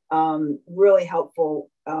often really helpful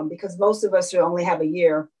because most of us only have a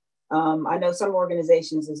year. I know some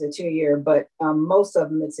organizations is a 2-year, but most of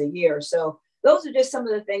them it's a year. So those are just some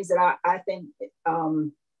of the things that I think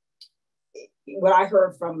what I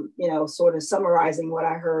heard from, sort of summarizing what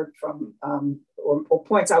I heard from, or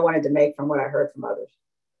points I wanted to make from what I heard from others.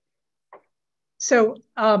 So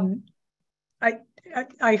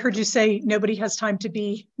I heard you say nobody has time to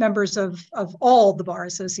be members of all the bar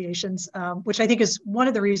associations, which I think is one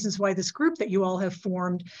of the reasons why this group that you all have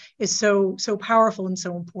formed is so powerful and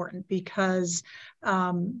so important, because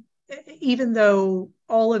even though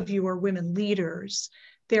all of you are women leaders,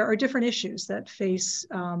 there are different issues that face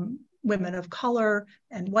women of color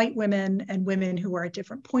and white women and women who are at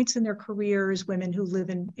different points in their careers, women who live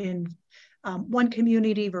in one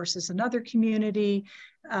community versus another community.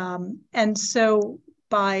 And so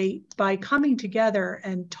by coming together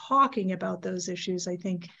and talking about those issues, I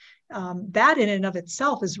think that in and of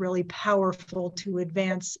itself is really powerful to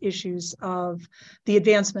advance issues of the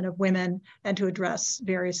advancement of women and to address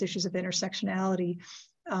various issues of intersectionality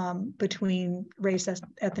between race,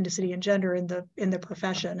 ethnicity, and gender in the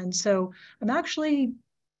profession. And so I'm actually,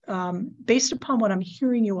 based upon what I'm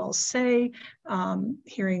hearing you all say,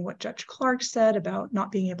 hearing what Judge Clarke said about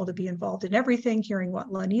not being able to be involved in everything, hearing what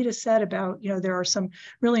Lonita said about, there are some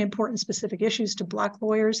really important specific issues to Black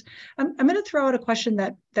lawyers. I'm going to throw out a question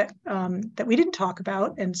that we didn't talk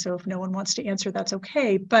about, and so if no one wants to answer, that's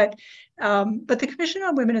okay. But the Commission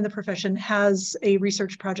on Women in the Profession has a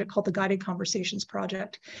research project called the Guided Conversations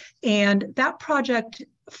Project, and that project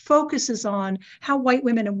focuses on how white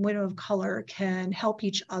women and women of color can help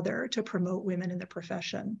each other to promote women in the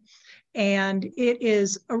profession. And it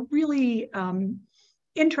is a really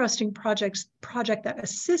interesting project that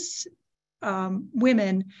assists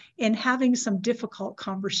women in having some difficult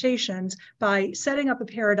conversations by setting up a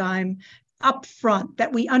paradigm up front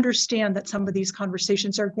that we understand that some of these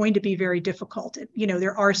conversations are going to be very difficult.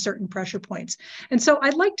 There are certain pressure points. And so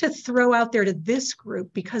I'd like to throw out there to this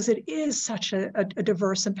group, because it is such a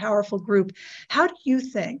diverse and powerful group. How do you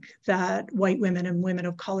think that white women and women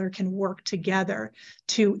of color can work together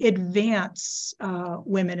to advance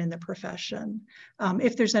women in the profession?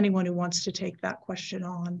 If there's anyone who wants to take that question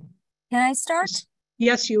on. Can I start?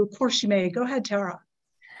 Yes, of course you may. Go ahead, Tara.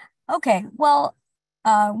 Okay, well,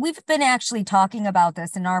 we've been actually talking about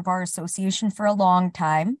this in our bar association for a long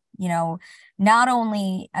time. Not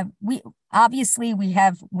only we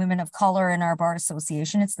have women of color in our bar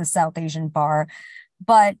association, it's the South Asian Bar,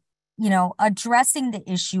 but addressing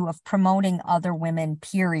the issue of promoting other women,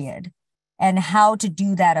 period, and how to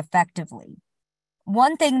do that effectively.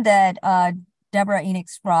 One thing that Deborah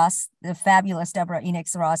Enix-Ross, the fabulous Deborah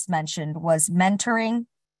Enix-Ross, mentioned was mentoring.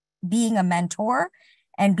 Being a mentor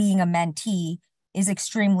and being a mentee is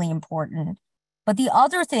extremely important. But the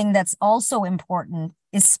other thing that's also important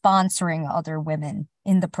is sponsoring other women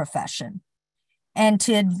in the profession. And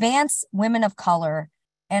to advance women of color,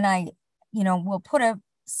 and I will put a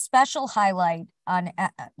special highlight on,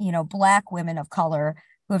 Black women of color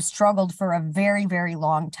who have struggled for a very, very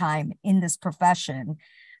long time in this profession.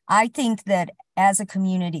 I think that as a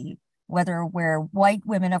community, whether we're white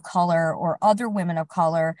women of color or other women of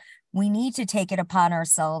color, we need to take it upon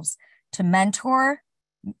ourselves to mentor,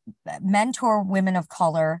 mentor women of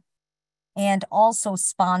color, and also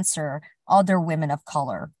sponsor other women of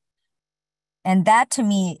color. And that to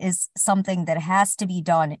me is something that has to be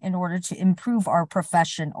done in order to improve our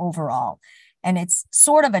profession overall. And it's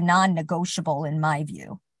sort of a non-negotiable in my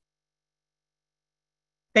view.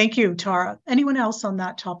 Thank you, Tara. Anyone else on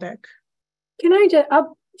that topic?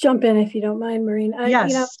 I'll jump in if you don't mind, Maureen.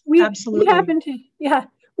 Yes, absolutely. We happen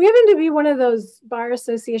to be one of those bar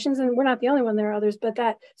associations, and we're not the only one, there are others, but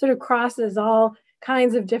that sort of crosses all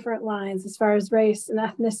kinds of different lines as far as race and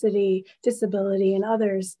ethnicity, disability, and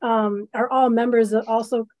others, are all members of,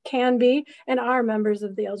 also can be and are members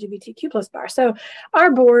of the LGBTQ plus bar. So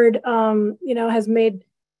our board, has made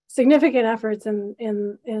significant efforts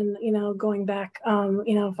in going back,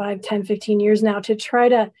 5, 10, 15 years now to try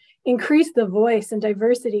to increase the voice and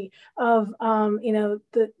diversity of,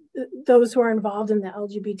 those who are involved in the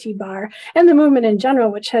LGBT bar and the movement in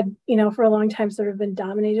general, which had, for a long time sort of been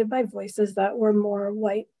dominated by voices that were more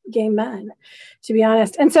white gay men, to be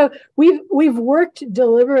honest. And so we've worked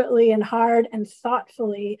deliberately and hard and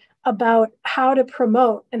thoughtfully about how to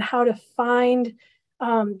promote and how to find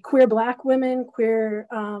queer Black women, queer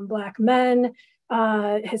Black men,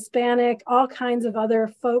 Hispanic, all kinds of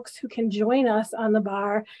other folks who can join us on the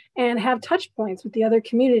bar and have touch points with the other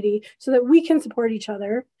community so that we can support each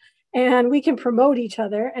other and we can promote each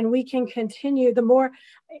other and we can continue.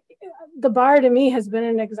 The bar to me has been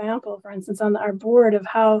an example, for instance, on our board of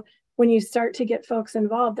how when you start to get folks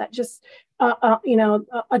involved, that just,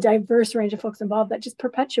 a diverse range of folks involved, that just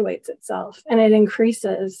perpetuates itself and it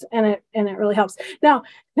increases and it really helps. Now,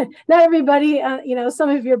 not everybody, some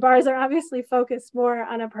of your bars are obviously focused more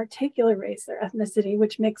on a particular race or ethnicity,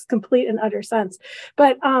 which makes complete and utter sense.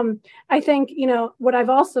 But I think, what I've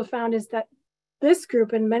also found is that this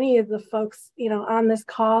group and many of the folks, on this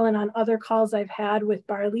call and on other calls I've had with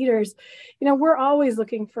bar leaders, we're always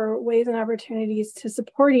looking for ways and opportunities to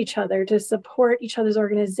support each other, to support each other's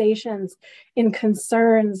organizations in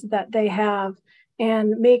concerns that they have,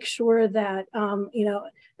 and make sure that,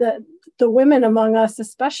 the women among us,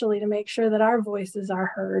 especially, to make sure that our voices are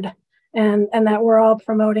heard and that we're all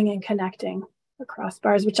promoting and connecting across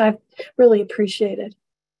bars, which I've really appreciated.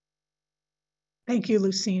 Thank you,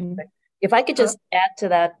 Lousene. If I could just add to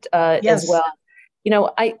that yes. as well,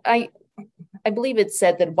 I believe it's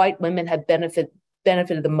said that white women have benefited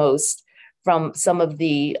the most from some of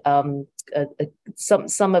the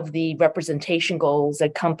representation goals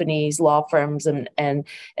that companies, law firms, and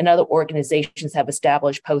other organizations have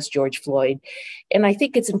established post George Floyd. And I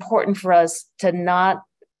think it's important for us to not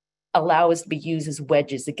allow us to be used as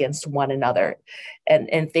wedges against one another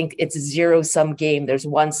and think it's a zero-sum game. There's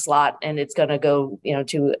one slot and it's going to go,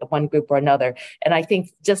 to one group or another. And I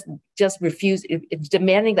think just refuse, it's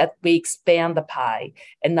demanding that we expand the pie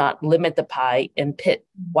and not limit the pie and pit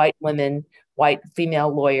white women, white female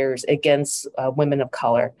lawyers against women of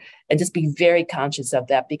color, and just be very conscious of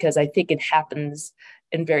that, because I think it happens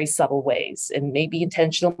in very subtle ways and maybe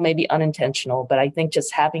intentional, maybe unintentional. But I think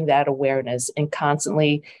just having that awareness and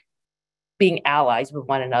constantly being allies with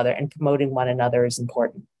one another and promoting one another is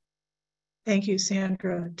important. Thank you,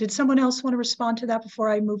 Sandra. Did someone else want to respond to that before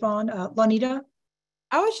I move on? Lonita?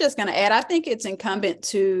 I was just going to add, I think it's incumbent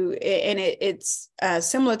to, and it's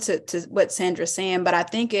similar to what Sandra's saying, but I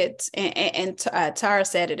think it's, and Tara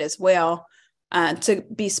said it as well, to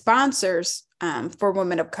be sponsors for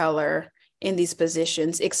women of color in these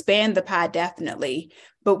positions, expand the pie definitely.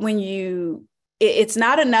 But when it's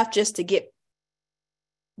not enough just to get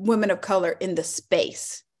women of color in the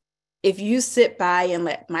space. If you sit by and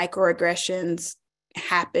let microaggressions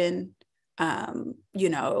happen,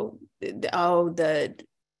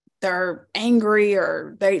 they're angry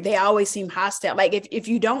or they always seem hostile. Like if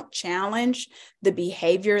you don't challenge the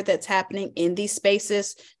behavior that's happening in these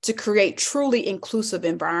spaces to create truly inclusive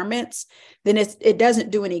environments, then it doesn't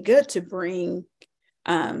do any good to bring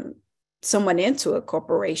someone into a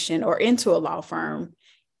corporation or into a law firm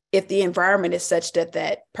if the environment is such that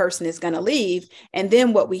that person is going to leave. And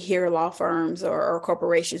then what we hear law firms or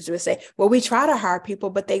corporations do is say, well, we try to hire people,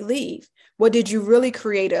 but they leave. Well, did you really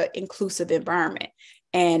create an inclusive environment?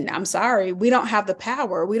 And I'm sorry, we don't have the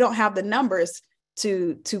power. We don't have the numbers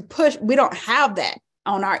to push. We don't have that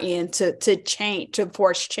on our end to change, to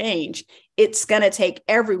force change. It's going to take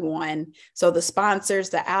everyone. So the sponsors,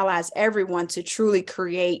 the allies, everyone to truly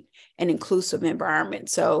create an inclusive environment.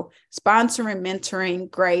 So sponsoring, mentoring,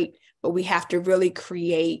 great, but we have to really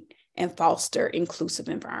create and foster inclusive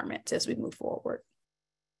environments as we move forward.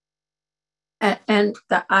 And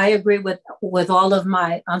I agree with all of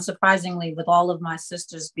unsurprisingly, with all of my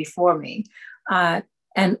sisters before me.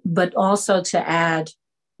 But also to add,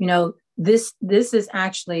 this is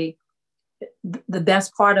actually the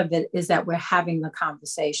best part of it, is that we're having the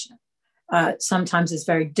conversation. Sometimes it's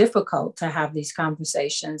very difficult to have these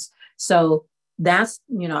conversations. So that's,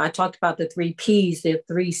 I talked about the 3 Ps, the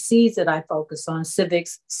 3 Cs that I focus on.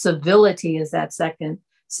 Civics, civility is that second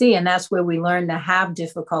C, and that's where we learn to have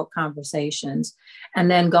difficult conversations. And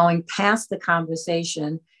then going past the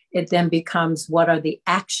conversation, it then becomes, what are the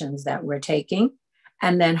actions that we're taking?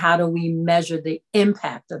 And then how do we measure the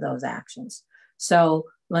impact of those actions? So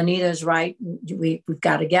Lonita is right. We've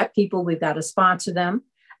got to get people, we've got to sponsor them.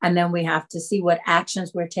 And then we have to see what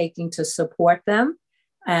actions we're taking to support them.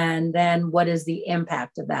 And then what is the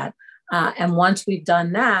impact of that? And once we've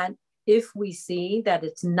done that, if we see that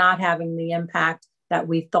it's not having the impact that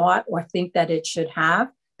we thought or think that it should have,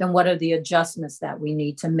 then what are the adjustments that we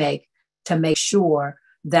need to make sure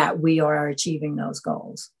that we are achieving those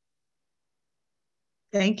goals?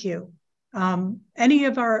 Thank you. Any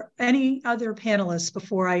other panelists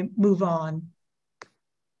before I move on?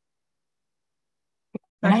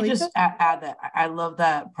 Can I just add that I love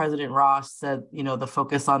that President Ross said, the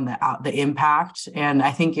focus on the impact. And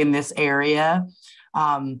I think in this area,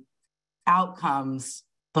 outcomes,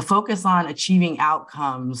 the focus on achieving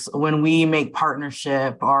outcomes when we make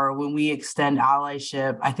partnership or when we extend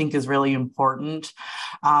allyship, I think is really important,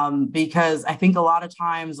 because I think a lot of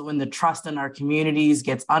times when the trust in our communities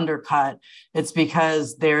gets undercut, it's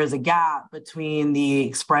because there is a gap between the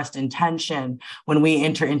expressed intention when we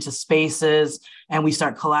enter into spaces and we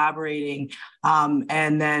start collaborating,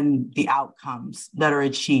 and then the outcomes that are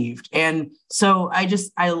achieved. And so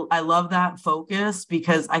I love that focus,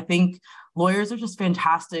 because I think lawyers are just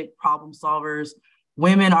fantastic problem solvers.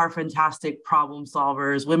 Women are fantastic problem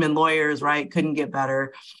solvers. Women lawyers, right? Couldn't get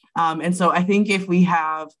better. And so I think if we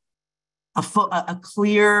have a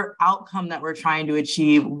clear outcome that we're trying to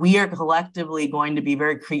achieve, we are collectively going to be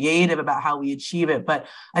very creative about how we achieve it. But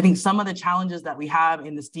I think some of the challenges that we have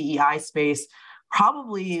in this DEI space,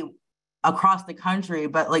 probably across the country,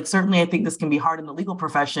 but certainly I think this can be hard in the legal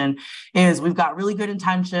profession, is we've got really good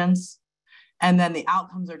intentions, and then the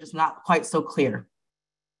outcomes are just not quite so clear.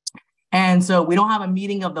 And so we don't have a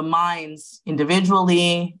meeting of the minds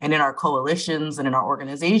individually and in our coalitions and in our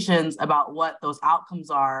organizations about what those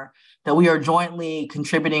outcomes are that we are jointly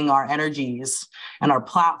contributing our energies and our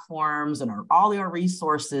platforms and all our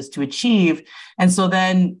resources to achieve. And so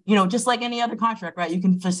then, just like any other contract, right, you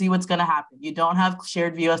can foresee what's going to happen. You don't have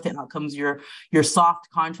shared view as to outcomes you're soft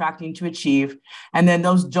contracting to achieve. And then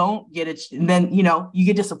those don't get it. And then, you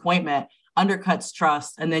get disappointment, undercuts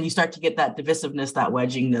trust, and then you start to get that divisiveness, that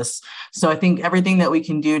wedgingness. So I think everything that we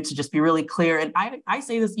can do to just be really clear, and I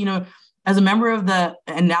say this, as a member of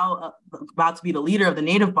and now about to be the leader of the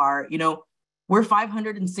Native Bar, we're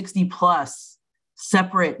 560 plus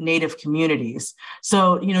separate Native communities.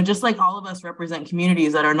 So, just like all of us represent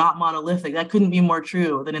communities that are not monolithic, that couldn't be more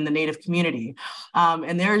true than in the Native community.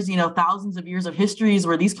 And there's, thousands of years of histories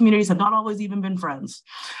where these communities have not always even been friends,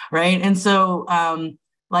 right? And so,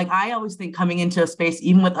 I always think coming into a space,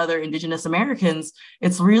 even with other Indigenous Americans,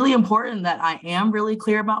 it's really important that I am really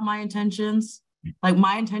clear about my intentions.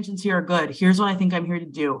 My intentions here are good. Here's what I think I'm here to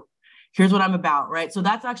do. Here's what I'm about, right? So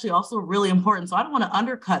that's actually also really important. So I don't want to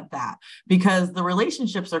undercut that, because the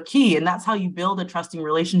relationships are key, and that's how you build a trusting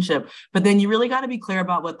relationship. But then you really got to be clear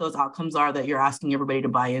about what those outcomes are that you're asking everybody to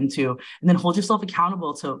buy into, and then hold yourself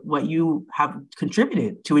accountable to what you have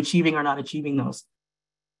contributed to achieving or not achieving those.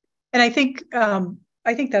 And I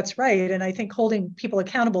think that's right. And I think holding people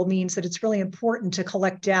accountable means that it's really important to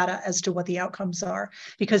collect data as to what the outcomes are,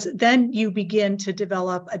 because then you begin to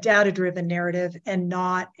develop a data-driven narrative and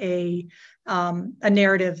not a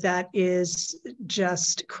narrative that is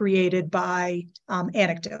just created by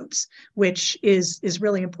anecdotes, which is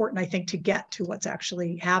really important, I think, to get to what's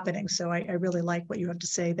actually happening. So I really like what you have to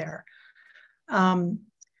say there.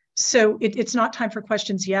 So it's not time for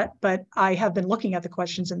questions yet, but I have been looking at the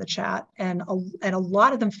questions in the chat, and a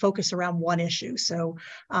lot of them focus around one issue. So,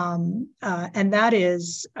 and that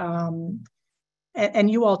is,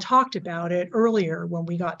 and you all talked about it earlier when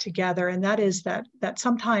we got together, and that is that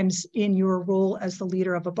sometimes in your role as the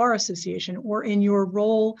leader of a bar association, or in your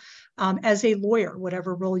role as a lawyer,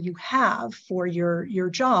 whatever role you have for your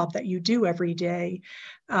job that you do every day,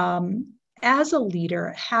 as a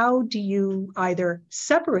leader, how do you either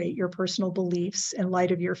separate your personal beliefs in light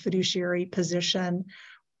of your fiduciary position,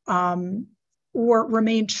 or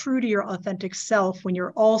remain true to your authentic self when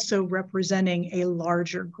you're also representing a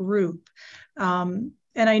larger group? And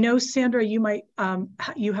I know, Sandra, you might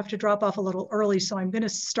you have to drop off a little early, so I'm going to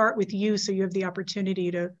start with you so you have the opportunity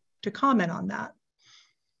to comment on that.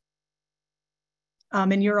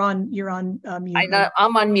 And you're on mute.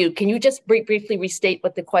 I'm on mute. Can you just briefly restate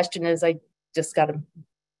what the question is? I just got to.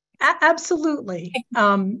 Absolutely.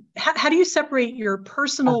 How do you separate your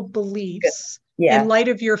personal beliefs in light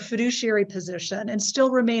of your fiduciary position and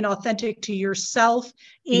still remain authentic to yourself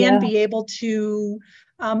and be able to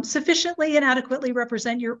sufficiently and adequately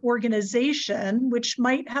represent your organization, which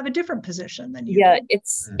might have a different position than you do?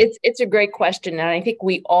 It's a great question. And I think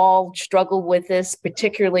we all struggle with this,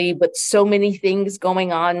 particularly with so many things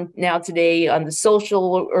going on now today on the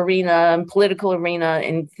social arena and political arena,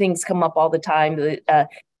 and things come up all the time.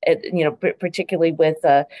 Particularly with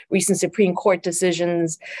recent Supreme Court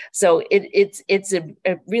decisions. So it's a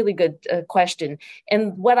really good question.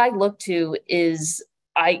 And what I look to is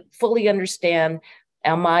I fully understand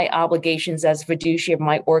my obligations as a fiduciary of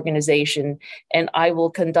my organization, and I will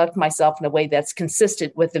conduct myself in a way that's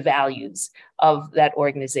consistent with the values of that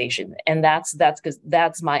organization. And that's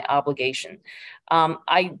my obligation.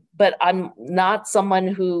 But I'm not someone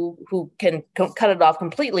who can cut it off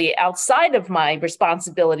completely outside of my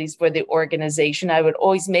responsibilities for the organization. I would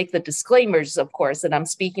always make the disclaimers, of course, that I'm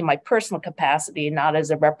speaking in my personal capacity and not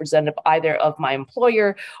as a representative either of my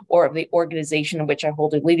employer or of the organization in which I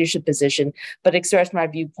hold a leadership position, but express my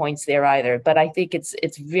viewpoints there either. But I think it's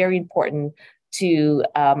very important to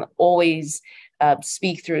always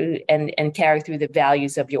speak through and carry through the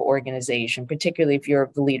values of your organization, particularly if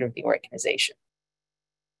you're the leader of the organization.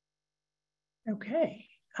 Okay.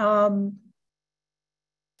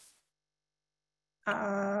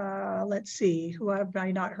 Let's see, who have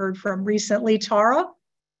I not heard from recently? Tara?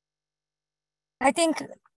 I think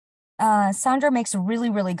Sandra makes a really,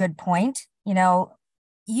 really good point.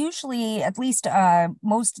 Usually, at least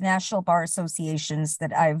most national bar associations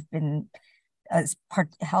that I've been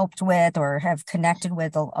helped with or have connected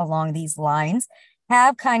with along these lines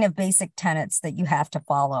have kind of basic tenets that you have to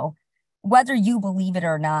follow. Whether you believe it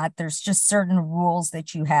or not, there's just certain rules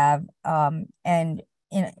that you have. As an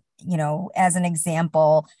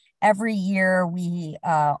example, every year we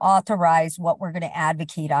authorize what we're going to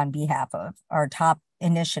advocate on behalf of our top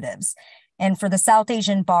initiatives. And for the South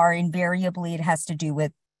Asian Bar, invariably, it has to do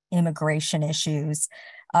with immigration issues,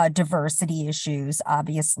 diversity issues,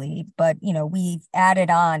 obviously. But, we've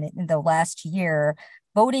added on in the last year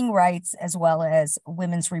voting rights as well as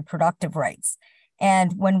women's reproductive rights.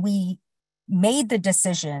 And when we made the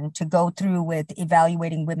decision to go through with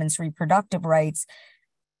evaluating women's reproductive rights,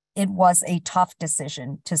 it was a tough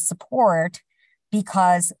decision to support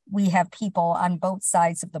because we have people on both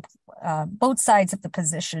sides of the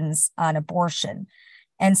positions on abortion.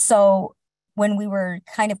 And so when we were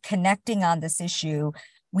kind of connecting on this issue,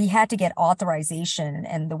 we had to get authorization.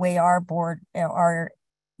 And the way our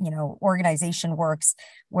organization works,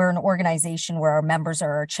 we're an organization where our members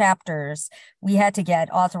are our chapters. We had to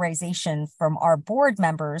get authorization from our board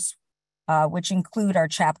members, which include our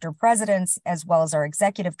chapter presidents, as well as our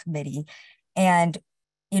executive committee. And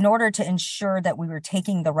in order to ensure that we were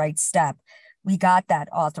taking the right step, we got that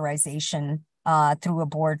authorization through a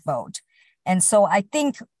board vote. And so I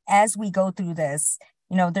think as we go through this,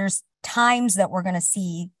 there's times that we're going to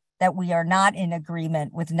see that we are not in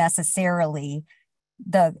agreement with necessarily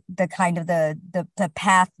the kind of the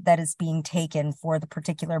path that is being taken for the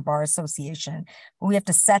particular bar association. But we have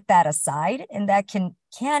to set that aside, and that can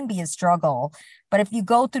be a struggle. But if you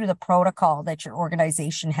go through the protocol that your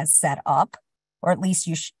organization has set up, or at least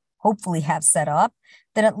you hopefully have set up,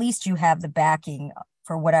 then at least you have the backing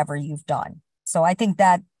for whatever you've done. So I think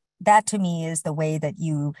that to me is the way that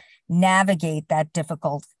you navigate that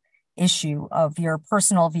difficult issue of your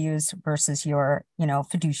personal views versus your,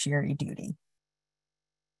 fiduciary duty.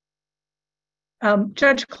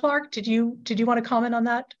 Judge Clarke, did you want to comment on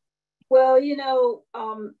that? Well,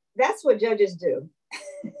 that's what judges do.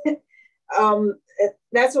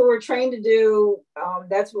 That's what we're trained to do.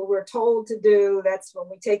 That's what we're told to do. That's when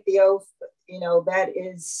we take the oath. That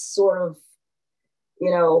is sort of,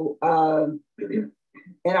 in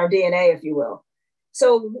our DNA, if you will.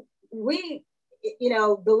 So we,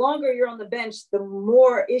 the longer you're on the bench, the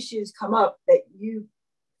more issues come up that you,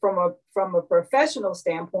 from a professional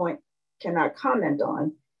standpoint, cannot comment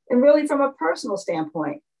on, and really from a personal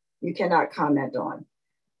standpoint, you cannot comment on.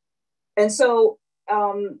 And so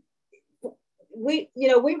we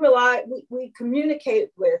communicate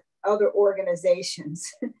with other organizations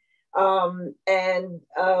and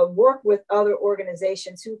work with other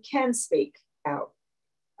organizations who can speak out.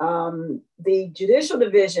 The judicial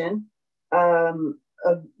division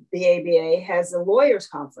of the ABA has a lawyers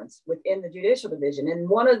conference within the judicial division. And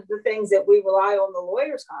one of the things that we rely on the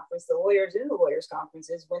lawyers conference, the lawyers in the lawyers conference,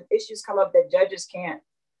 is when issues come up that judges can't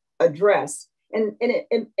address, and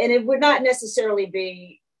it would not necessarily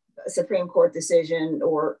be a Supreme Court decision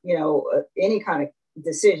or, you know, any kind of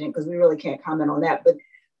decision, because we really can't comment on that.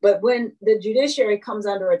 But when the judiciary comes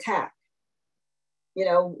under attack, you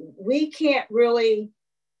know, we can't really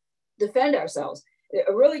defend ourselves.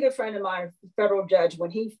 A really good friend of mine, federal judge,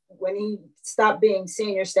 when he stopped being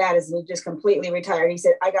senior status and he just completely retired, he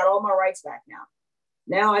said, "I got all my rights back now.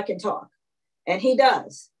 Now I can talk," and he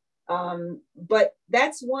does. But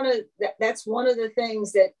that's one of the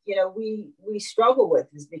things that, you know, we struggle with,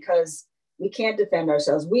 is because we can't defend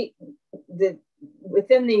ourselves.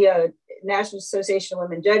 Within the National Association of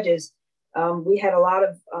Women Judges, we had a lot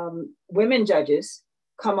of women judges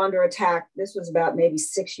come under attack. This was about maybe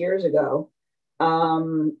 6 years ago.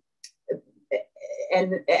 And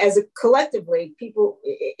as a collectively, people,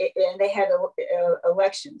 and they had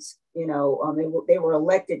elections, you know, they were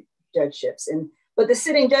elected judgeships, but the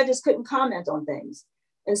sitting judges couldn't comment on things.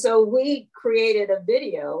 And so we created a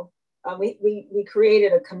video. We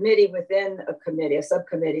created a committee within a committee, a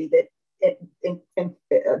subcommittee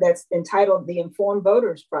that's entitled the Informed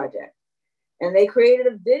Voters Project. And they created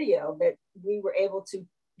a video that we were able to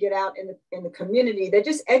get out in the community that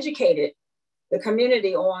just educated the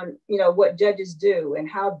community on, you know, what judges do and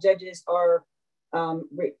how judges are,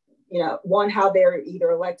 you know, how they're either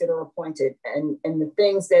elected or appointed, and the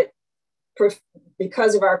things that,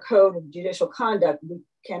 because of our code of judicial conduct, we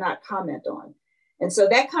cannot comment on. And so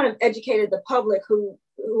that kind of educated the public who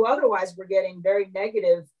otherwise were getting very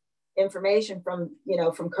negative information from, you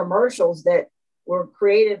know, from commercials that were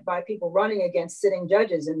created by people running against sitting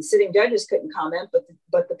judges, and sitting judges couldn't comment,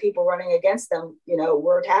 but the people running against them, you know,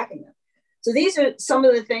 were attacking them. So these are some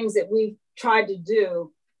of the things that we've tried to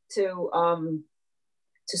do to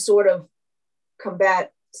sort of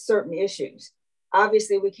combat certain issues.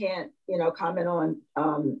 Obviously, we can't, you know, comment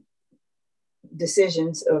on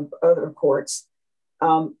decisions of other courts.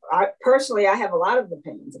 I personally have a lot of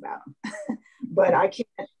opinions about them, but I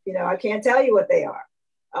can't tell you what they are.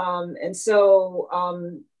 And so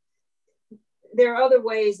there are other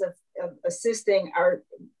ways of assisting our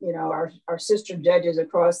sister judges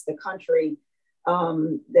across the country,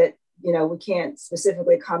 that, you know, we can't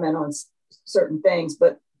specifically comment on certain things,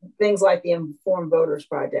 but things like the Informed Voters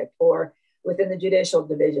Project, or within the judicial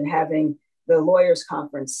division, having the lawyers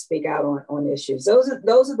conference speak out on issues. Those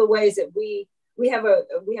are the ways that we have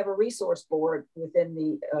a resource board within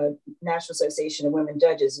the National Association of Women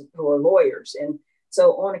Judges who are lawyers, and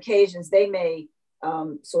so on occasions they may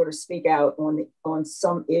sort of speak out on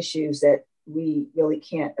some issues that we really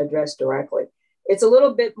can't address directly. It's a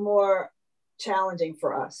little bit more challenging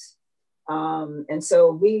for us, and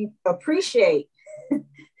so we appreciate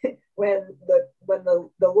when the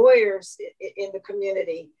lawyers in the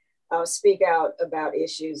community speak out about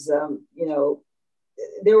issues. You know,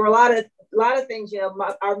 there were a lot of things. You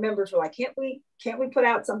know, our members were like, "Can't we put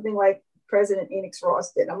out something like President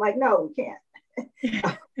Enix-Ross did?" I'm like, "No, we can't."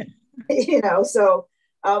 You know, so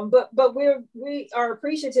but we are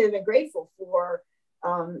appreciative and grateful for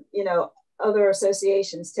you know, other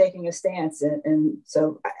associations taking a stance, and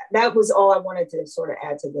so that was all I wanted to sort of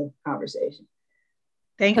add to the conversation.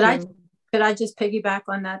 Thank you. Could I just piggyback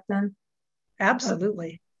on that then?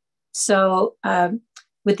 Absolutely. So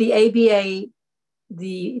with the ABA,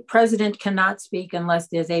 the president cannot speak unless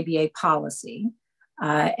there's ABA policy,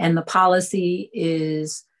 and the policy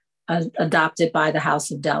is adopted by the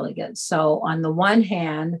House of Delegates. So on the one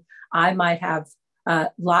hand, I might have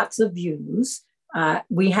lots of views.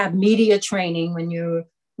 We have media training when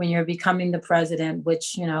you're becoming the president,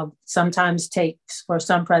 which, you know, sometimes takes for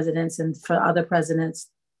some presidents, and for other presidents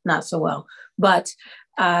not so well. But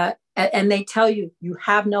and they tell you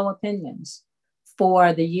have no opinions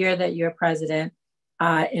for the year that you're president.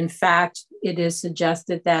 In fact, it is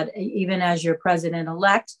suggested that even as your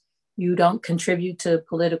president-elect, you don't contribute to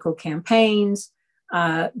political campaigns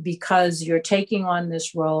because you're taking on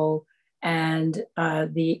this role, and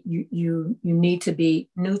you need to be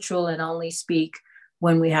neutral and only speak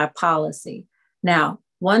when we have policy. Now,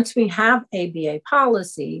 once we have ABA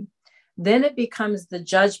policy, then it becomes the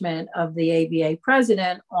judgment of the ABA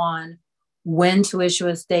president on when to issue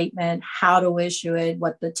a statement, how to issue it,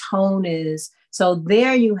 what the tone is. So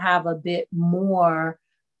there you have a bit more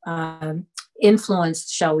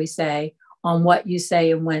influence, shall we say, on what you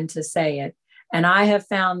say and when to say it. And I have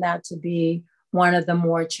found that to be one of the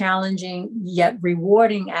more challenging yet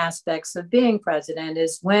rewarding aspects of being president,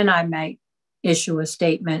 is when I might issue a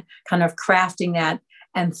statement, kind of crafting that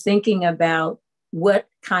and thinking about what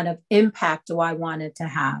kind of impact do I want it to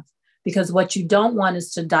have? Because what you don't want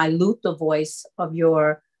is to dilute the voice of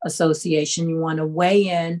your association. You want to weigh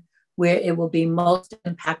in where it will be most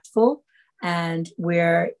impactful and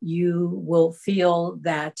where you will feel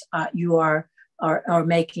that you are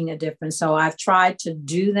making a difference. So I've tried to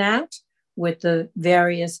do that with the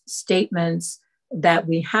various statements that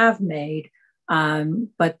we have made,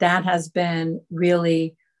 but that has been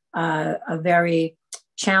really a very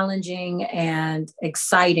challenging and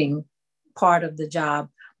exciting part of the job.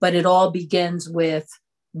 But it all begins with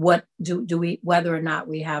what do we, whether or not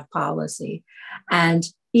we have policy. And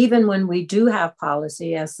even when we do have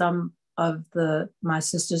policy, as some of my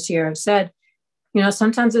sisters here have said,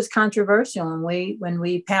 sometimes it's controversial. And when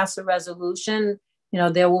we pass a resolution,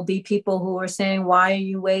 there will be people who are saying, why are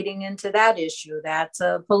you wading into that issue? That's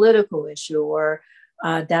a political issue, or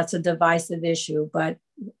that's a divisive issue. But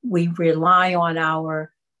we rely on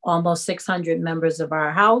our almost 600 members of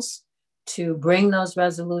our House to bring those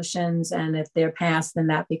resolutions. And if they're passed, then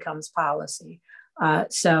that becomes policy.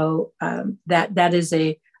 So that is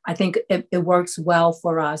I think it works well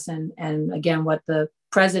for us. And again, what the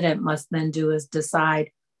president must then do is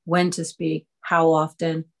decide when to speak, how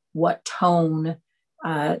often, what tone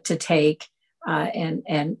to take,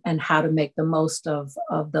 and how to make the most of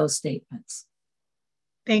those statements.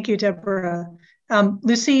 Thank you, Deborah.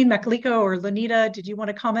 Lousene, Makalika, or Lonita, did you want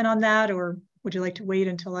to comment on that, or would you like to wait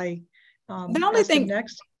until I ask them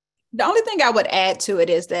next? The only thing I would add to it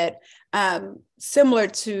is that similar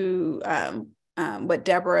to what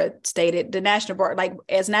Deborah stated, the National Bar, like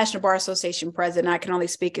as National Bar Association president, I can only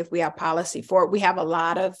speak if we have policy for it. We have a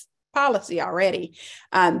lot of policy already.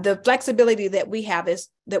 The flexibility that we have is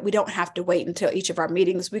that we don't have to wait until each of our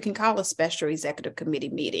meetings. We can call a special executive committee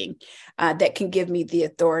meeting that can give me the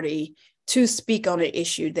authority to speak on an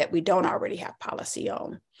issue that we don't already have policy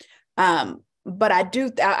on. But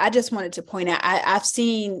I just wanted to point out, I've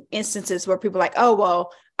seen instances where people are like, oh,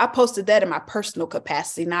 well, I posted that in my personal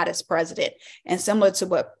capacity, not as president. And similar to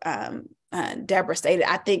what Deborah stated,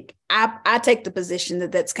 I think I take the position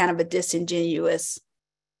that that's kind of a disingenuous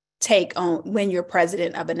take on when you're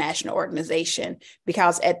president of a national organization,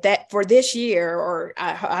 because for this year, or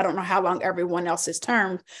I don't know how long everyone else's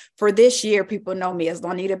term, for this year, people know me as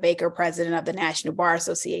Lonita Baker, president of the National Bar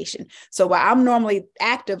Association. So while I'm normally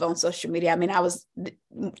active on social media, I mean, I was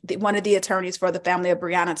one of the attorneys for the family of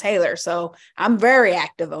Breonna Taylor. So I'm very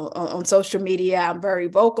active on social media. I'm very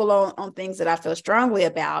vocal on things that I feel strongly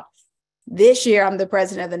about. This year, I'm the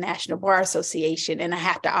president of the National Bar Association, and I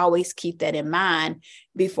have to always keep that in mind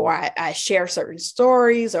before I share certain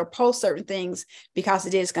stories or post certain things, because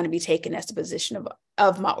it is going to be taken as the position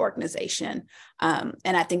of my organization. And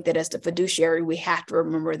I think that as the fiduciary, we have to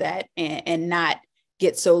remember that and not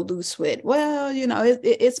get so loose with, well,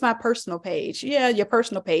 it's my personal page. Yeah, your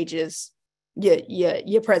personal page is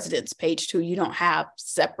your president's page too. You don't have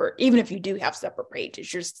separate, even if you do have separate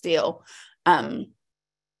pages, you're still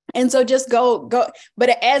and so just go. But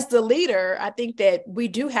as the leader, I think that we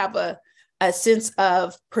do have a sense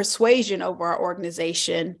of persuasion over our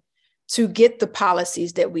organization to get the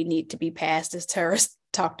policies that we need to be passed, as Tara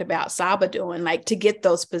talked about Saba doing, like to get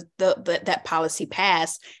that policy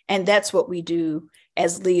passed. And that's what we do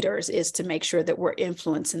as leaders, is to make sure that we're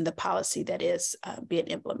influencing the policy that is being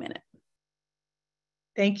implemented.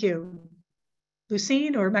 Thank you.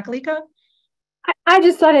 Lousene or Makalika? I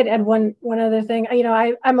just thought I'd add one other thing.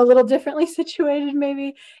 I'm a little differently situated,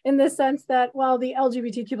 maybe, in the sense that while the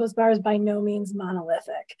LGBTQ plus bar is by no means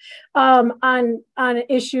monolithic, on an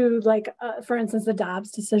issue like, for instance, the Dobbs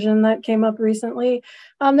decision that came up recently,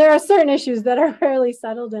 there are certain issues that are fairly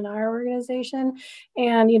settled in our organization,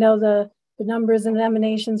 and the numbers and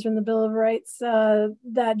emanations from the Bill of Rights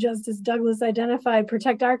that Justice Douglas identified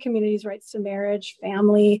protect our community's rights to marriage,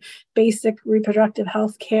 family, basic reproductive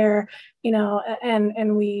health care,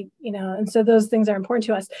 and so those things are important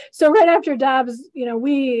to us. So right after Dobbs,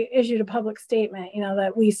 we issued a public statement,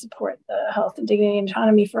 that we support the health and dignity and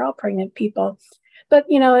autonomy for all pregnant people. But,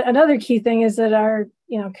 another key thing is that our,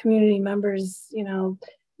 community members,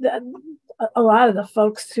 a lot of the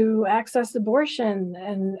folks who access abortion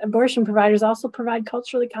and abortion providers also provide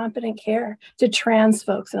culturally competent care to trans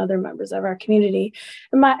folks and other members of our community.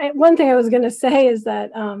 And one thing I was going to say is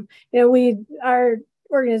that, our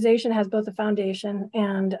organization has both a foundation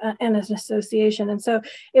and an association. And so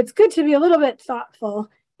it's good to be a little bit thoughtful.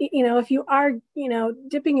 If you are,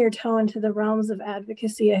 dipping your toe into the realms of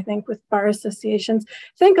advocacy, I think with bar associations,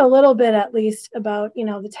 think a little bit at least about,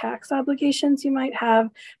 the tax obligations you might have,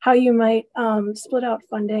 how you might split out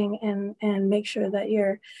funding and make sure that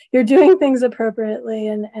you're doing things appropriately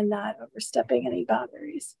and not overstepping any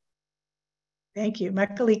boundaries. Thank you.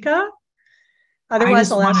 Makalika?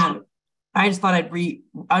 Otherwise, I'll ask you. I just thought I'd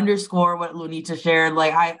underscore what Lonita shared.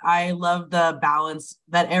 Like, I love the balance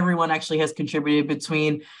that everyone actually has contributed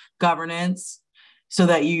between governance, so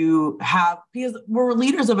that you have, because we're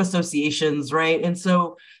leaders of associations, right? And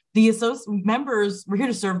so the members, we're here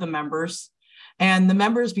to serve the members, and the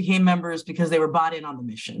members became members because they were bought in on the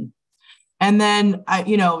mission. And then,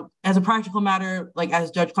 as a practical matter, like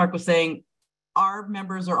as Judge Clarke was saying, our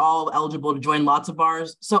members are all eligible to join lots of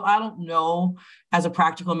bars. So I don't know, as a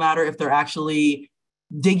practical matter, if they're actually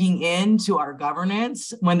digging into our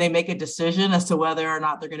governance when they make a decision as to whether or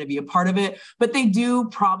not they're going to be a part of it. But they do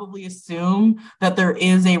probably assume that there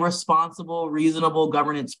is a responsible, reasonable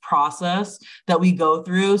governance process that we go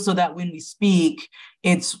through, so that when we speak,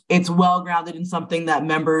 it's well grounded in something that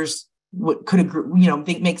members could agree,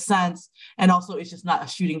 think makes sense. And also, it's just not a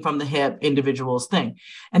shooting from the hip individuals thing.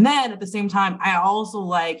 And then at the same time, I also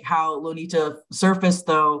like how Lonita surfaced,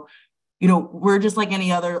 though, we're just like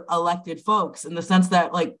any other elected folks, in the sense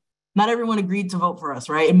that, like, not everyone agreed to vote for us,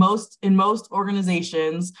 right? In most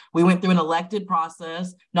organizations, we went through an elected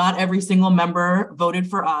process. Not every single member voted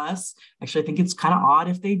for us. Actually, I think it's kind of odd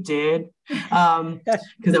if they did, because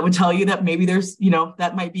that would tell you that maybe there's,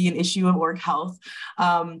 that might be an issue of org health.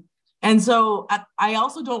 And so I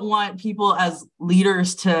also don't want people as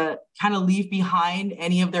leaders to kind of leave behind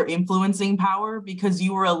any of their influencing power, because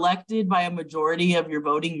you were elected by a majority of your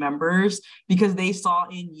voting members because they saw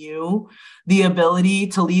in you the ability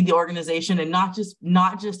to lead the organization, and not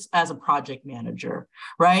just as a project manager,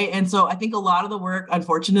 right? And so I think a lot of the work,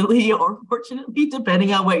 unfortunately or fortunately,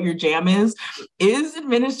 depending on what your jam is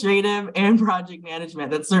administrative and project management.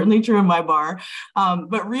 That's certainly true in my bar.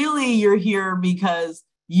 But really, you're here because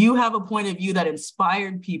you have a point of view that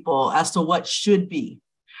inspired people as to what should be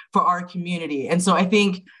for our community. And so I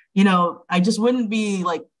think, I just wouldn't be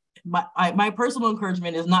like, my personal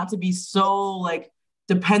encouragement is not to be so like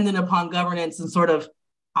dependent upon governance and sort of,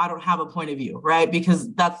 I don't have a point of view, right? Because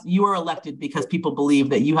you are elected because people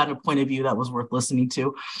believe that you had a point of view that was worth listening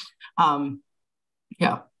to.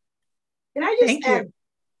 Yeah. Can I just add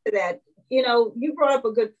to that? You brought up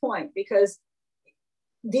a good point, because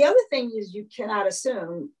the other thing is, you cannot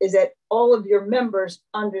assume is that all of your members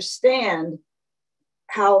understand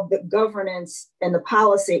how the governance and the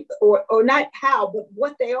policy, or not how, but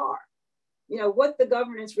what they are, what the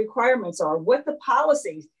governance requirements are, what the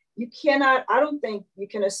policies. I don't think you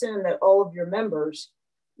can assume that all of your members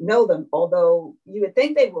know them, although you would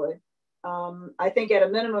think they would. I think at a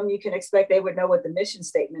minimum, you can expect they would know what the mission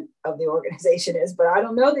statement of the organization is, but I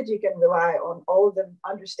don't know that you can rely on all of them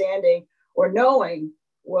understanding or knowing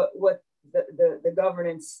what the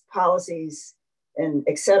governance policies and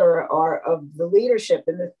et cetera are of the leadership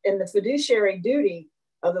and the fiduciary duty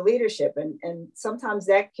of the leadership. And sometimes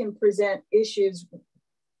that can present issues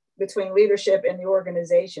between leadership and the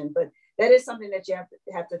organization. But that is something that you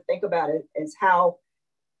have to think about, it is how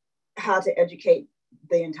to educate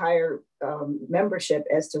the entire membership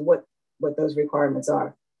as to what those requirements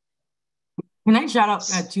are. Can I shout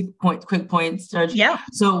out 2 quick points, Judge? Yeah.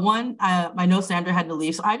 So one, I know Sandra had to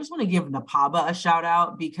leave, so I just want to give NAPABA a shout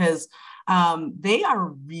out, because they are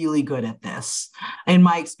really good at this, in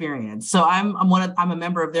my experience. So I'm a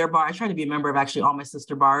member of their bar. I try to be a member of actually all my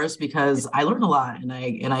sister bars, because I learn a lot and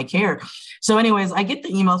I care. So anyways, I get the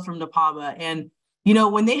emails from NAPABA, and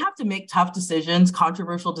when they have to make tough decisions,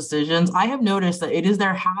 controversial decisions, I have noticed that it is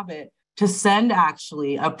their habit to send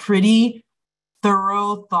actually a pretty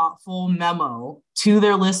thorough, thoughtful memo to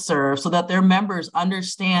their listserv, so that their members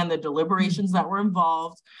understand the deliberations that were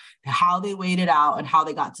involved, how they weighed it out, and how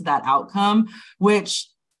they got to that outcome, which,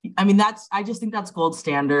 I just think that's gold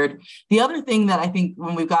standard. The other thing that I think,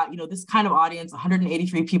 when we've got, this kind of audience,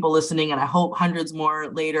 183 people listening, and I hope hundreds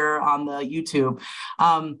more later on the YouTube,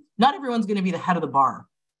 not everyone's going to be the head of the bar,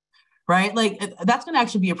 right? Like, that's going to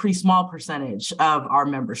actually be a pretty small percentage of our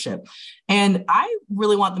membership. And I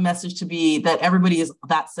really want the message to be that everybody is,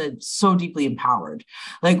 that said, so deeply empowered.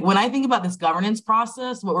 Like, when I think about this governance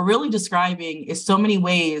process, what we're really describing is so many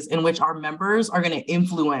ways in which our members are going to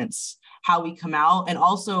influence how we come out, and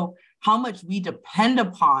also how much we depend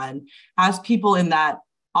upon, as people in that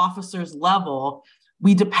officer's level,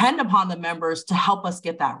 we depend upon the members to help us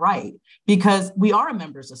get that right, because we are a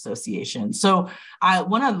members association. So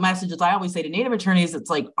one of the messages I always say to Native attorneys, it's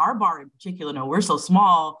like, our bar in particular, we're so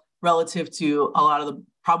small relative to a lot of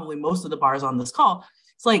probably most of the bars on this call.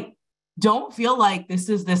 It's like, don't feel like this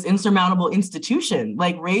is this insurmountable institution.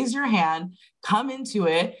 Like, raise your hand, come into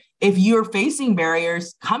it. If you're facing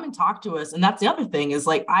barriers, come and talk to us. And that's the other thing, is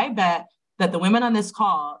like, I bet that the women on this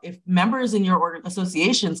call, if members in your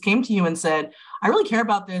associations came to you and said, I really care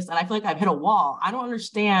about this, and I feel like I've hit a wall, I don't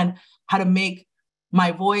understand how to make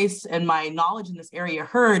my voice and my knowledge in this area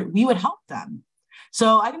heard, we would help them.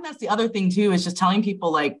 So I think that's the other thing too, is just telling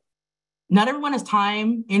people like, not everyone has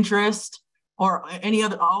time, interest, or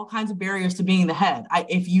all kinds of barriers to being the head.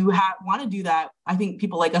 If you want to do that, I think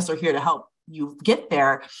people like us are here to help you get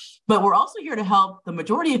there. But we're also here to help the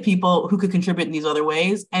majority of people who could contribute in these other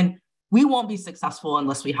ways. And we won't be successful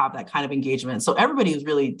unless we have that kind of engagement. So everybody is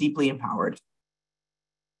really deeply empowered.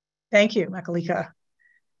 Thank you, Makalika.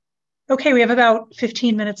 Okay, we have about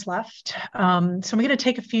 15 minutes left. So I'm going to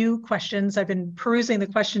take a few questions. I've been perusing the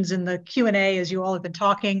questions in the Q&A as you all have been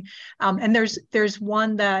talking. And there's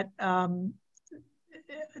one that,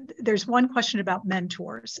 there's one question about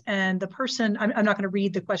mentors. And the person, I'm not going to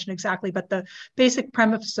read the question exactly, but the basic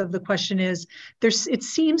premise of the question is, it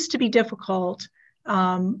seems to be difficult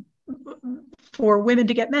for women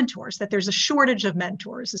to get mentors, that there's a shortage of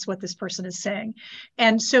mentors is what this person is saying.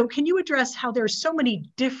 And so can you address how there's so many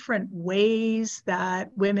different ways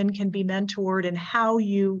that women can be mentored, and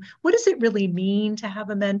what does it really mean to have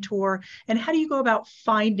a mentor? And how do you go about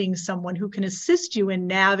finding someone who can assist you in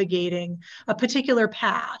navigating a particular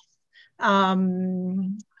path?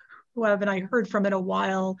 Who haven't I heard from in a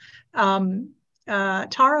while?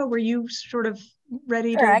 Tara, were you sort of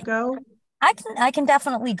ready to go? I can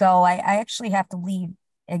definitely go. I actually have to leave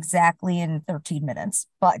exactly in 13 minutes,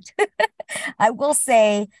 but I will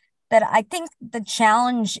say that I think the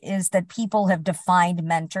challenge is that people have defined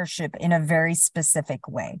mentorship in a very specific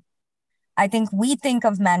way. I think we think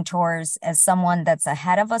of mentors as someone that's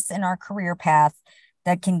ahead of us in our career path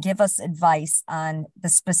that can give us advice on the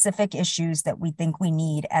specific issues that we think we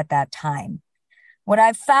need at that time. What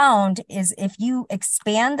I've found is if you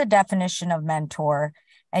expand the definition of mentor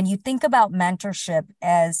and you think about mentorship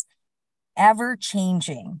as ever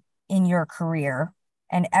changing in your career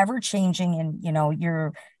and ever changing in,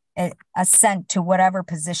 your ascent to whatever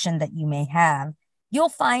position that you may have, you'll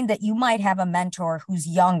find that you might have a mentor who's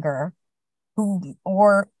younger,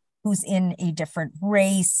 who's in a different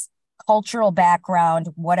race, cultural background,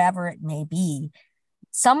 whatever it may be.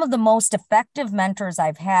 Some of the most effective mentors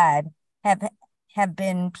I've had have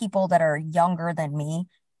been people that are younger than me,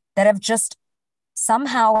 that have just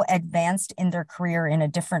somehow advanced in their career in a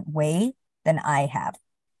different way than I have.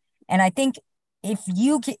 And I think if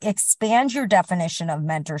you expand your definition of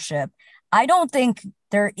mentorship, I don't think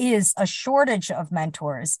there is a shortage of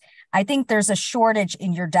mentors. I think there's a shortage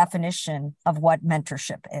in your definition of what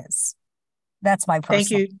mentorship is. That's my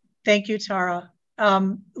personal. Thank you, Tara.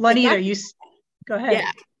 Lonita, go ahead.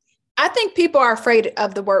 Yeah. I think people are afraid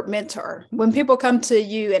of the word mentor. When people come to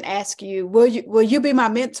you and ask you, will you be my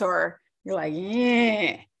mentor? You're like,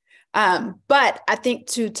 yeah. But I think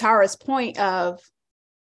to Tara's point of,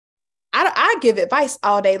 I give advice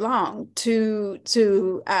all day long to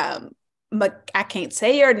I can't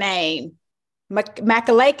say your name,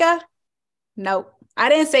 Makalika. Nope, I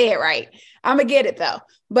didn't say it right. I'm gonna get it though.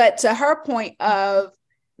 But to her point of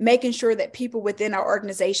making sure that people within our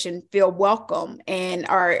organization feel welcome and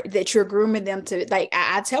that you're grooming them to, like,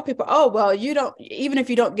 I tell people, even if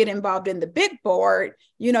you don't get involved in the big board,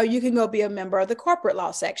 you can go be a member of the corporate law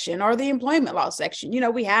section or the employment law section.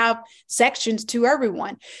 We have sections to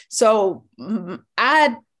everyone. So you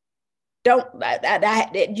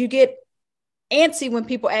get antsy when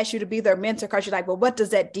people ask you to be their mentor, because you're like, well, what does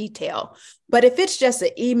that detail? But if it's just an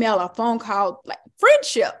email or phone call, like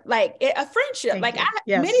friendship, many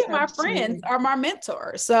of my friends are my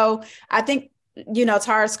mentors. So I think,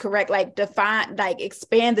 Tara's correct,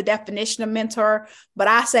 expand the definition of mentor, but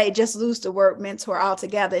I say just lose the word mentor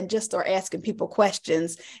altogether and just start asking people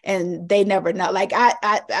questions, and they never know. Like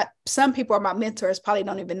some people are my mentors, probably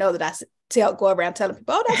don't even know that go around telling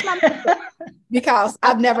people, oh, that's my mentor. Because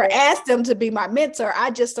I've never asked them to be my mentor. I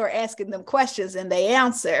just start asking them questions and they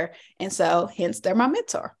answer. And so hence they're my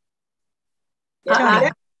mentor.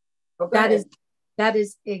 That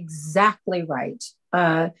is exactly right.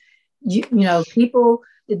 People,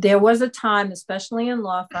 there was a time, especially in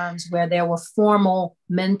law firms, where there were formal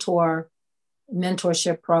mentorship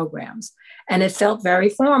programs, and it felt very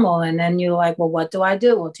formal. And then you're like, well, what do I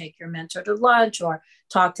do? We'll take your mentor to lunch or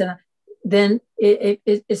talk to them. Then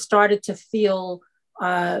it started to feel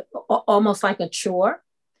almost like a chore.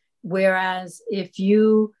 Whereas if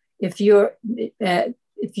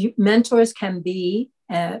mentors can be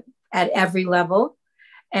at every level,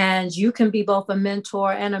 and you can be both a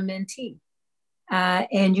mentor and a mentee,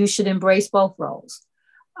 and you should embrace both roles.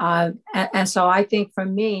 And so I think for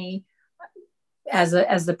me, as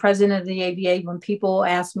the president of the ABA, when people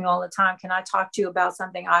ask me all the time, can I talk to you about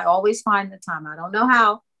something? I always find the time. I don't know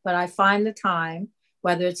how, but I find the time,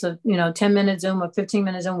 whether it's a 10-minute Zoom or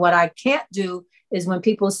 15-minute Zoom. What I can't do is when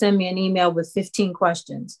people send me an email with 15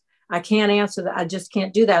 questions. I can't answer that. I just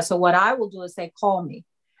can't do that. So what I will do is say, call me.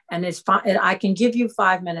 And it's fine. I can give you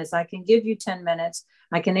 5 minutes. I can give you 10 minutes.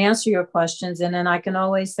 I can answer your questions. And then I can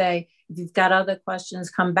always say, if you've got other questions,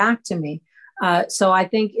 come back to me. So I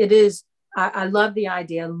think it is, I love the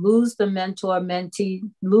idea, lose the mentor, mentee,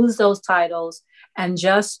 lose those titles, and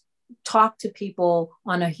just talk to people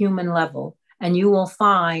on a human level. And you will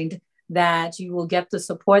find that you will get the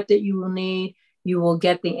support that you will need. You will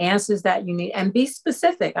get the answers that you need, and be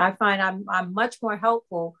specific. I find I'm much more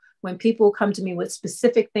helpful when people come to me with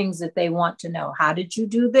specific things that they want to know. How did you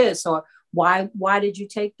do this? Or why did you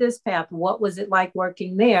take this path? What was it like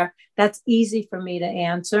working there? That's easy for me to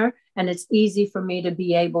answer. And it's easy for me to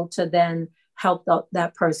be able to then help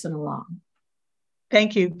that person along.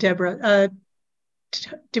 Thank you, Deborah.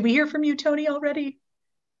 Did we hear from you, Toni, already?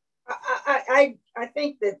 I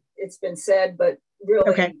think that it's been said, but really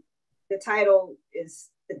okay. The title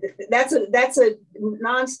that's a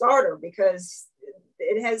non-starter, because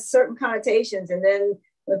it has certain connotations. And then,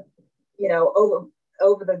 you know,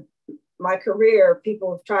 over my career,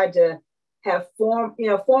 people have tried to have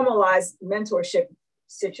formalized mentorship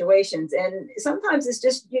situations. And sometimes it's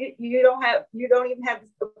just, you don't even have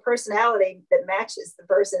the personality that matches the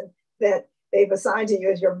person that they've assigned to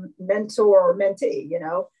you as your mentor or mentee, you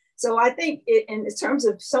know? So I think in terms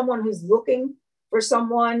of someone who's looking for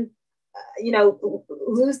someone, you know,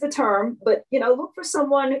 lose the term, but, you know, look for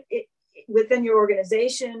someone within your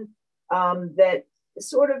organization that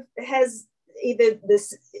sort of has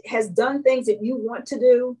done things that you want to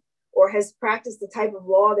do, or has practiced the type of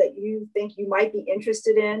law that you think you might be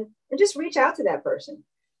interested in, and just reach out to that person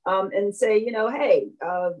and say, you know, hey,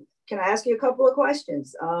 can I ask you a couple of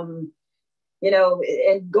questions? You know,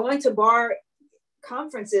 and going to bar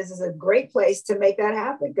conferences is a great place to make that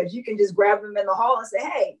happen, because you can just grab them in the hall and say,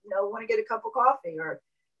 hey, you know, want to get a cup of coffee, or,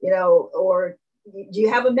 you know, or do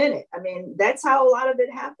you have a minute? I mean, that's how a lot of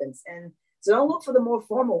it happens. And so don't look for the more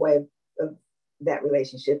formal way of that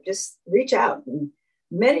relationship. Just reach out. And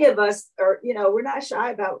many of us are, you know, we're not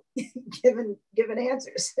shy about giving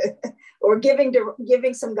answers or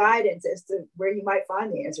giving some guidance as to where you might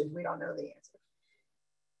find the answers. We don't know the answer.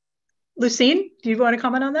 Lousene, do you want to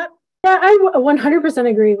comment on that? Yeah, I 100%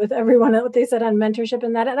 agree with everyone what they said on mentorship,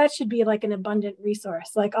 and that should be like an abundant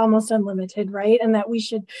resource, like almost unlimited, right? And that we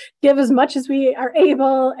should give as much as we are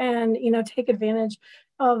able, and, you know, take advantage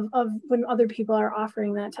of when other people are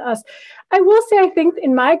offering that to us. I will say, I think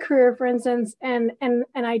in my career, for instance, and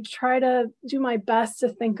I try to do my best to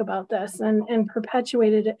think about this and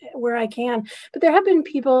perpetuate it where I can. But there have been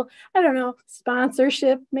people, I don't know,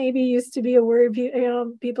 sponsorship maybe used to be a word, you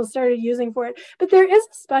know, people started using for it. But there is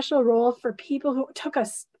a special role for people who took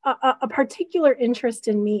a particular interest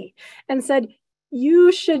in me and said,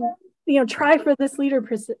 you should, you know, try for this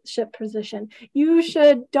leadership position.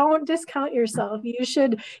 Don't discount yourself.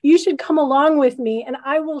 You should come along with me, and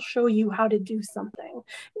I will show you how to do something,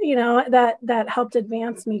 you know, that helped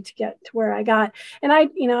advance me to get to where I got. And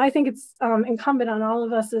I think it's incumbent on all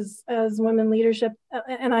of us as women leadership.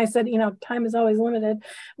 And I said, you know, time is always limited,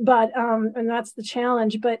 but, and that's the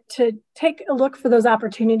challenge, but to take a look for those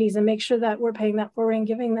opportunities and make sure that we're paying that forward and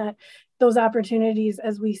giving those opportunities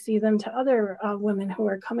as we see them to other women who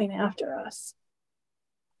are coming after us.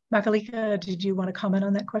 Makalika, did you want to comment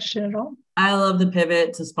on that question at all? I love the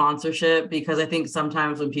pivot to sponsorship, because I think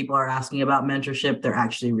sometimes when people are asking about mentorship, they're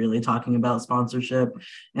actually really talking about sponsorship.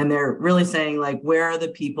 And they're really saying, like, where are the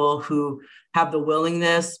people who have the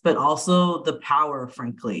willingness, but also the power,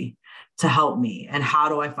 frankly, to help me? And how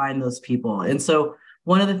do I find those people? And so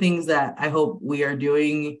one of the things that I hope we are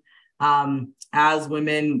doing as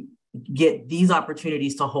women get these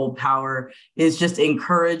opportunities to hold power is just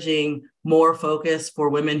encouraging more focus for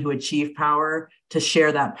women who achieve power to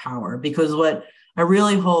share that power. Because what I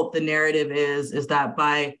really hope the narrative is that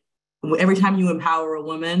by every time you empower a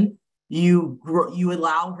woman, you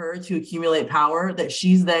allow her to accumulate power that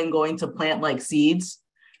she's then going to plant like seeds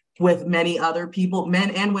with many other people,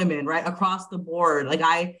 men and women, right, across the board. Like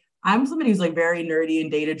I'm somebody who's like very nerdy and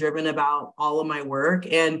data driven about all of my work,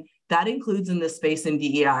 and that includes in this space in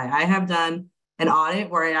DEI. I have done an audit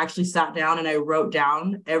where I actually sat down and I wrote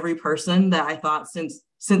down every person that I thought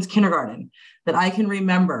since kindergarten that I can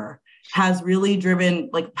remember has really driven,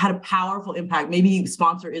 like, had a powerful impact. Maybe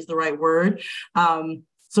sponsor is the right word.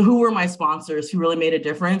 So who were my sponsors who really made a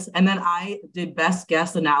difference? And then I did best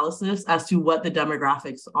guess analysis as to what the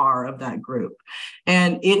demographics are of that group.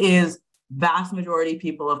 And it is vast majority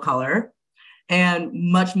people of color, and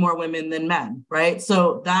much more women than men, right?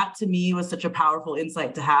 So that to me was such a powerful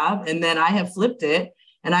insight to have. And then I have flipped it,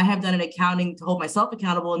 and I have done an accounting to hold myself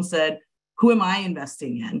accountable and said, who am I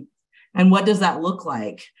investing in? And what does that look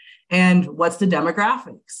like? And what's the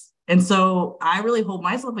demographics? And so I really hold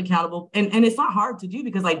myself accountable. And it's not hard to do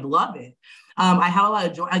because I love it. I have a lot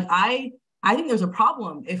of joy. I think there's a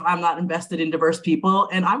problem if I'm not invested in diverse people,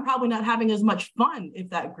 and I'm probably not having as much fun if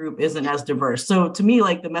that group isn't as diverse. So to me,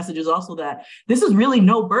 like, the message is also that this is really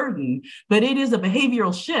no burden, but it is a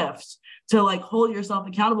behavioral shift to like hold yourself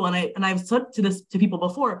accountable. And I've said to people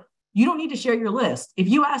before, you don't need to share your list. If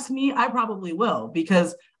you ask me, I probably will,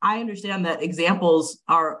 because I understand that examples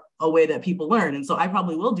are a way that people learn. And so I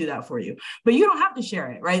probably will do that for you, but you don't have to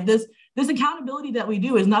share it, right? This accountability that we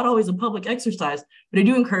do is not always a public exercise, but I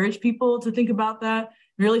do encourage people to think about that,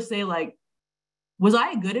 really say, like, was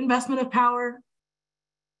I a good investment of power?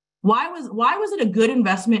 Why was it a good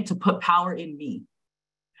investment to put power in me?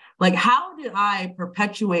 Like, how did I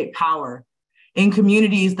perpetuate power in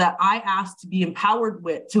communities that I asked to be empowered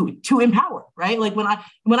with, to empower, right? Like when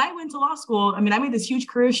I went to law school, I mean, I made this huge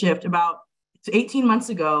career shift about 18 months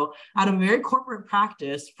ago out of a very corporate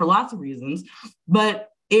practice for lots of reasons, but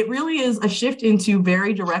it really is a shift into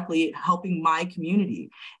very directly helping my community.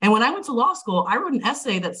 And when I went to law school, I wrote an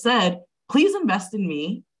essay that said, please invest in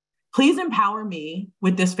me, please empower me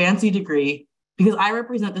with this fancy degree, because I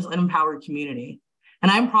represent this unempowered community. And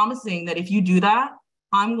I'm promising that if you do that,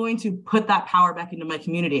 I'm going to put that power back into my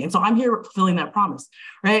community. And so I'm here fulfilling that promise,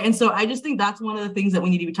 right? And so I just think that's one of the things that we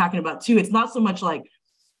need to be talking about too. It's not so much like,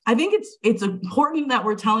 I think it's important that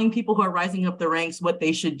we're telling people who are rising up the ranks what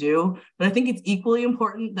they should do, but I think it's equally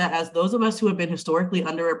important that as those of us who have been historically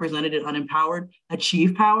underrepresented and unempowered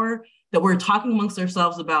achieve power, that we're talking amongst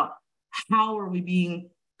ourselves about how are we being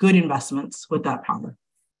good investments with that power.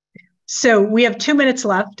 So we have 2 minutes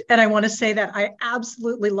left, and I want to say that I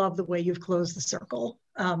absolutely love the way you've closed the circle,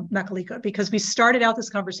 Makalika, because we started out this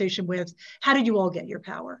conversation with, how did you all get your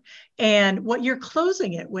power? And what you're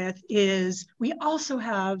closing it with is, we also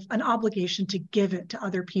have an obligation to give it to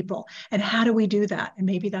other people. And how do we do that? And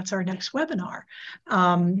maybe that's our next webinar,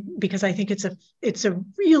 because I think it's a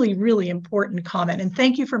really, really important comment. And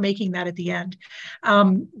thank you for making that at the end.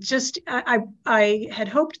 I had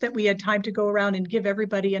hoped that we had time to go around and give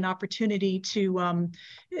everybody an opportunity to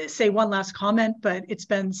say one last comment, but it's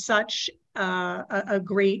been such a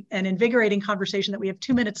great and invigorating conversation that we have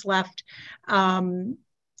 2 minutes left.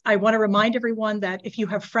 I want to remind everyone that if you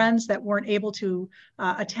have friends that weren't able to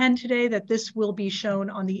attend today, that this will be shown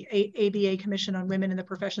on the ABA Commission on Women in the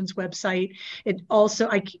Professions website.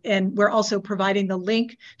 And we're also providing the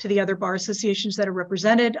link to the other bar associations that are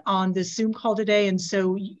represented on this Zoom call today. And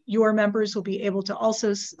so your members will be able to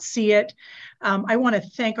also see it. I want to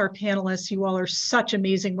thank our panelists. You all are such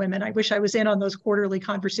amazing women. I wish I was in on those quarterly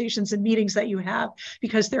conversations and meetings that you have,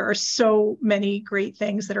 because there are so many great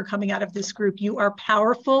things that are coming out of this group. You are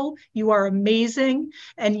powerful. You are amazing,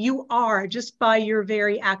 and you are, just by your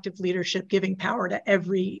very active leadership, giving power to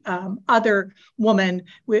every other woman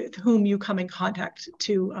with whom you come in contact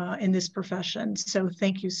to in this profession. So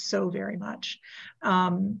thank you so very much.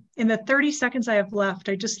 In the 30 seconds I have left,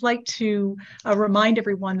 I'd just like to remind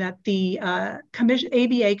everyone that the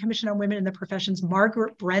ABA Commission on Women in the Professions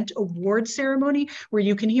Margaret Brent Award Ceremony, where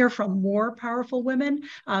you can hear from more powerful women,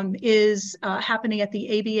 is happening at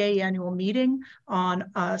the ABA annual meeting on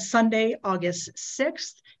Sunday, August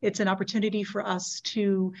 6th. It's an opportunity for us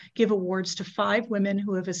to give awards to 5 women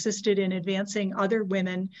who have assisted in advancing other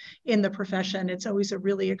women in the profession. It's always a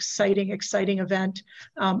really exciting event.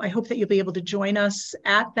 I hope that you'll be able to join us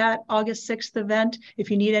at that August 6th event.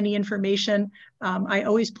 If you need any information, I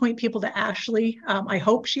always point people to Ashley. I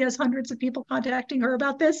hope she has hundreds of people contacting her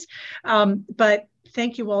about this. But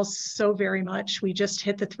thank you all so very much. We just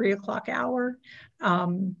hit the 3 o'clock hour.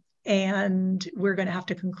 And we're going to have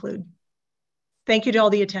to conclude. Thank you to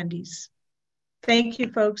all the attendees. Thank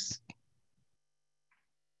you, folks.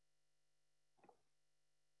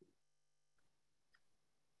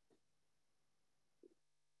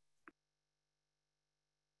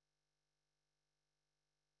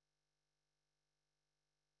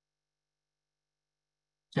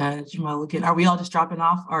 Judge Mulligan, are we all just dropping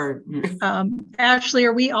off? Or Ashley,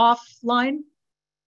 are we offline?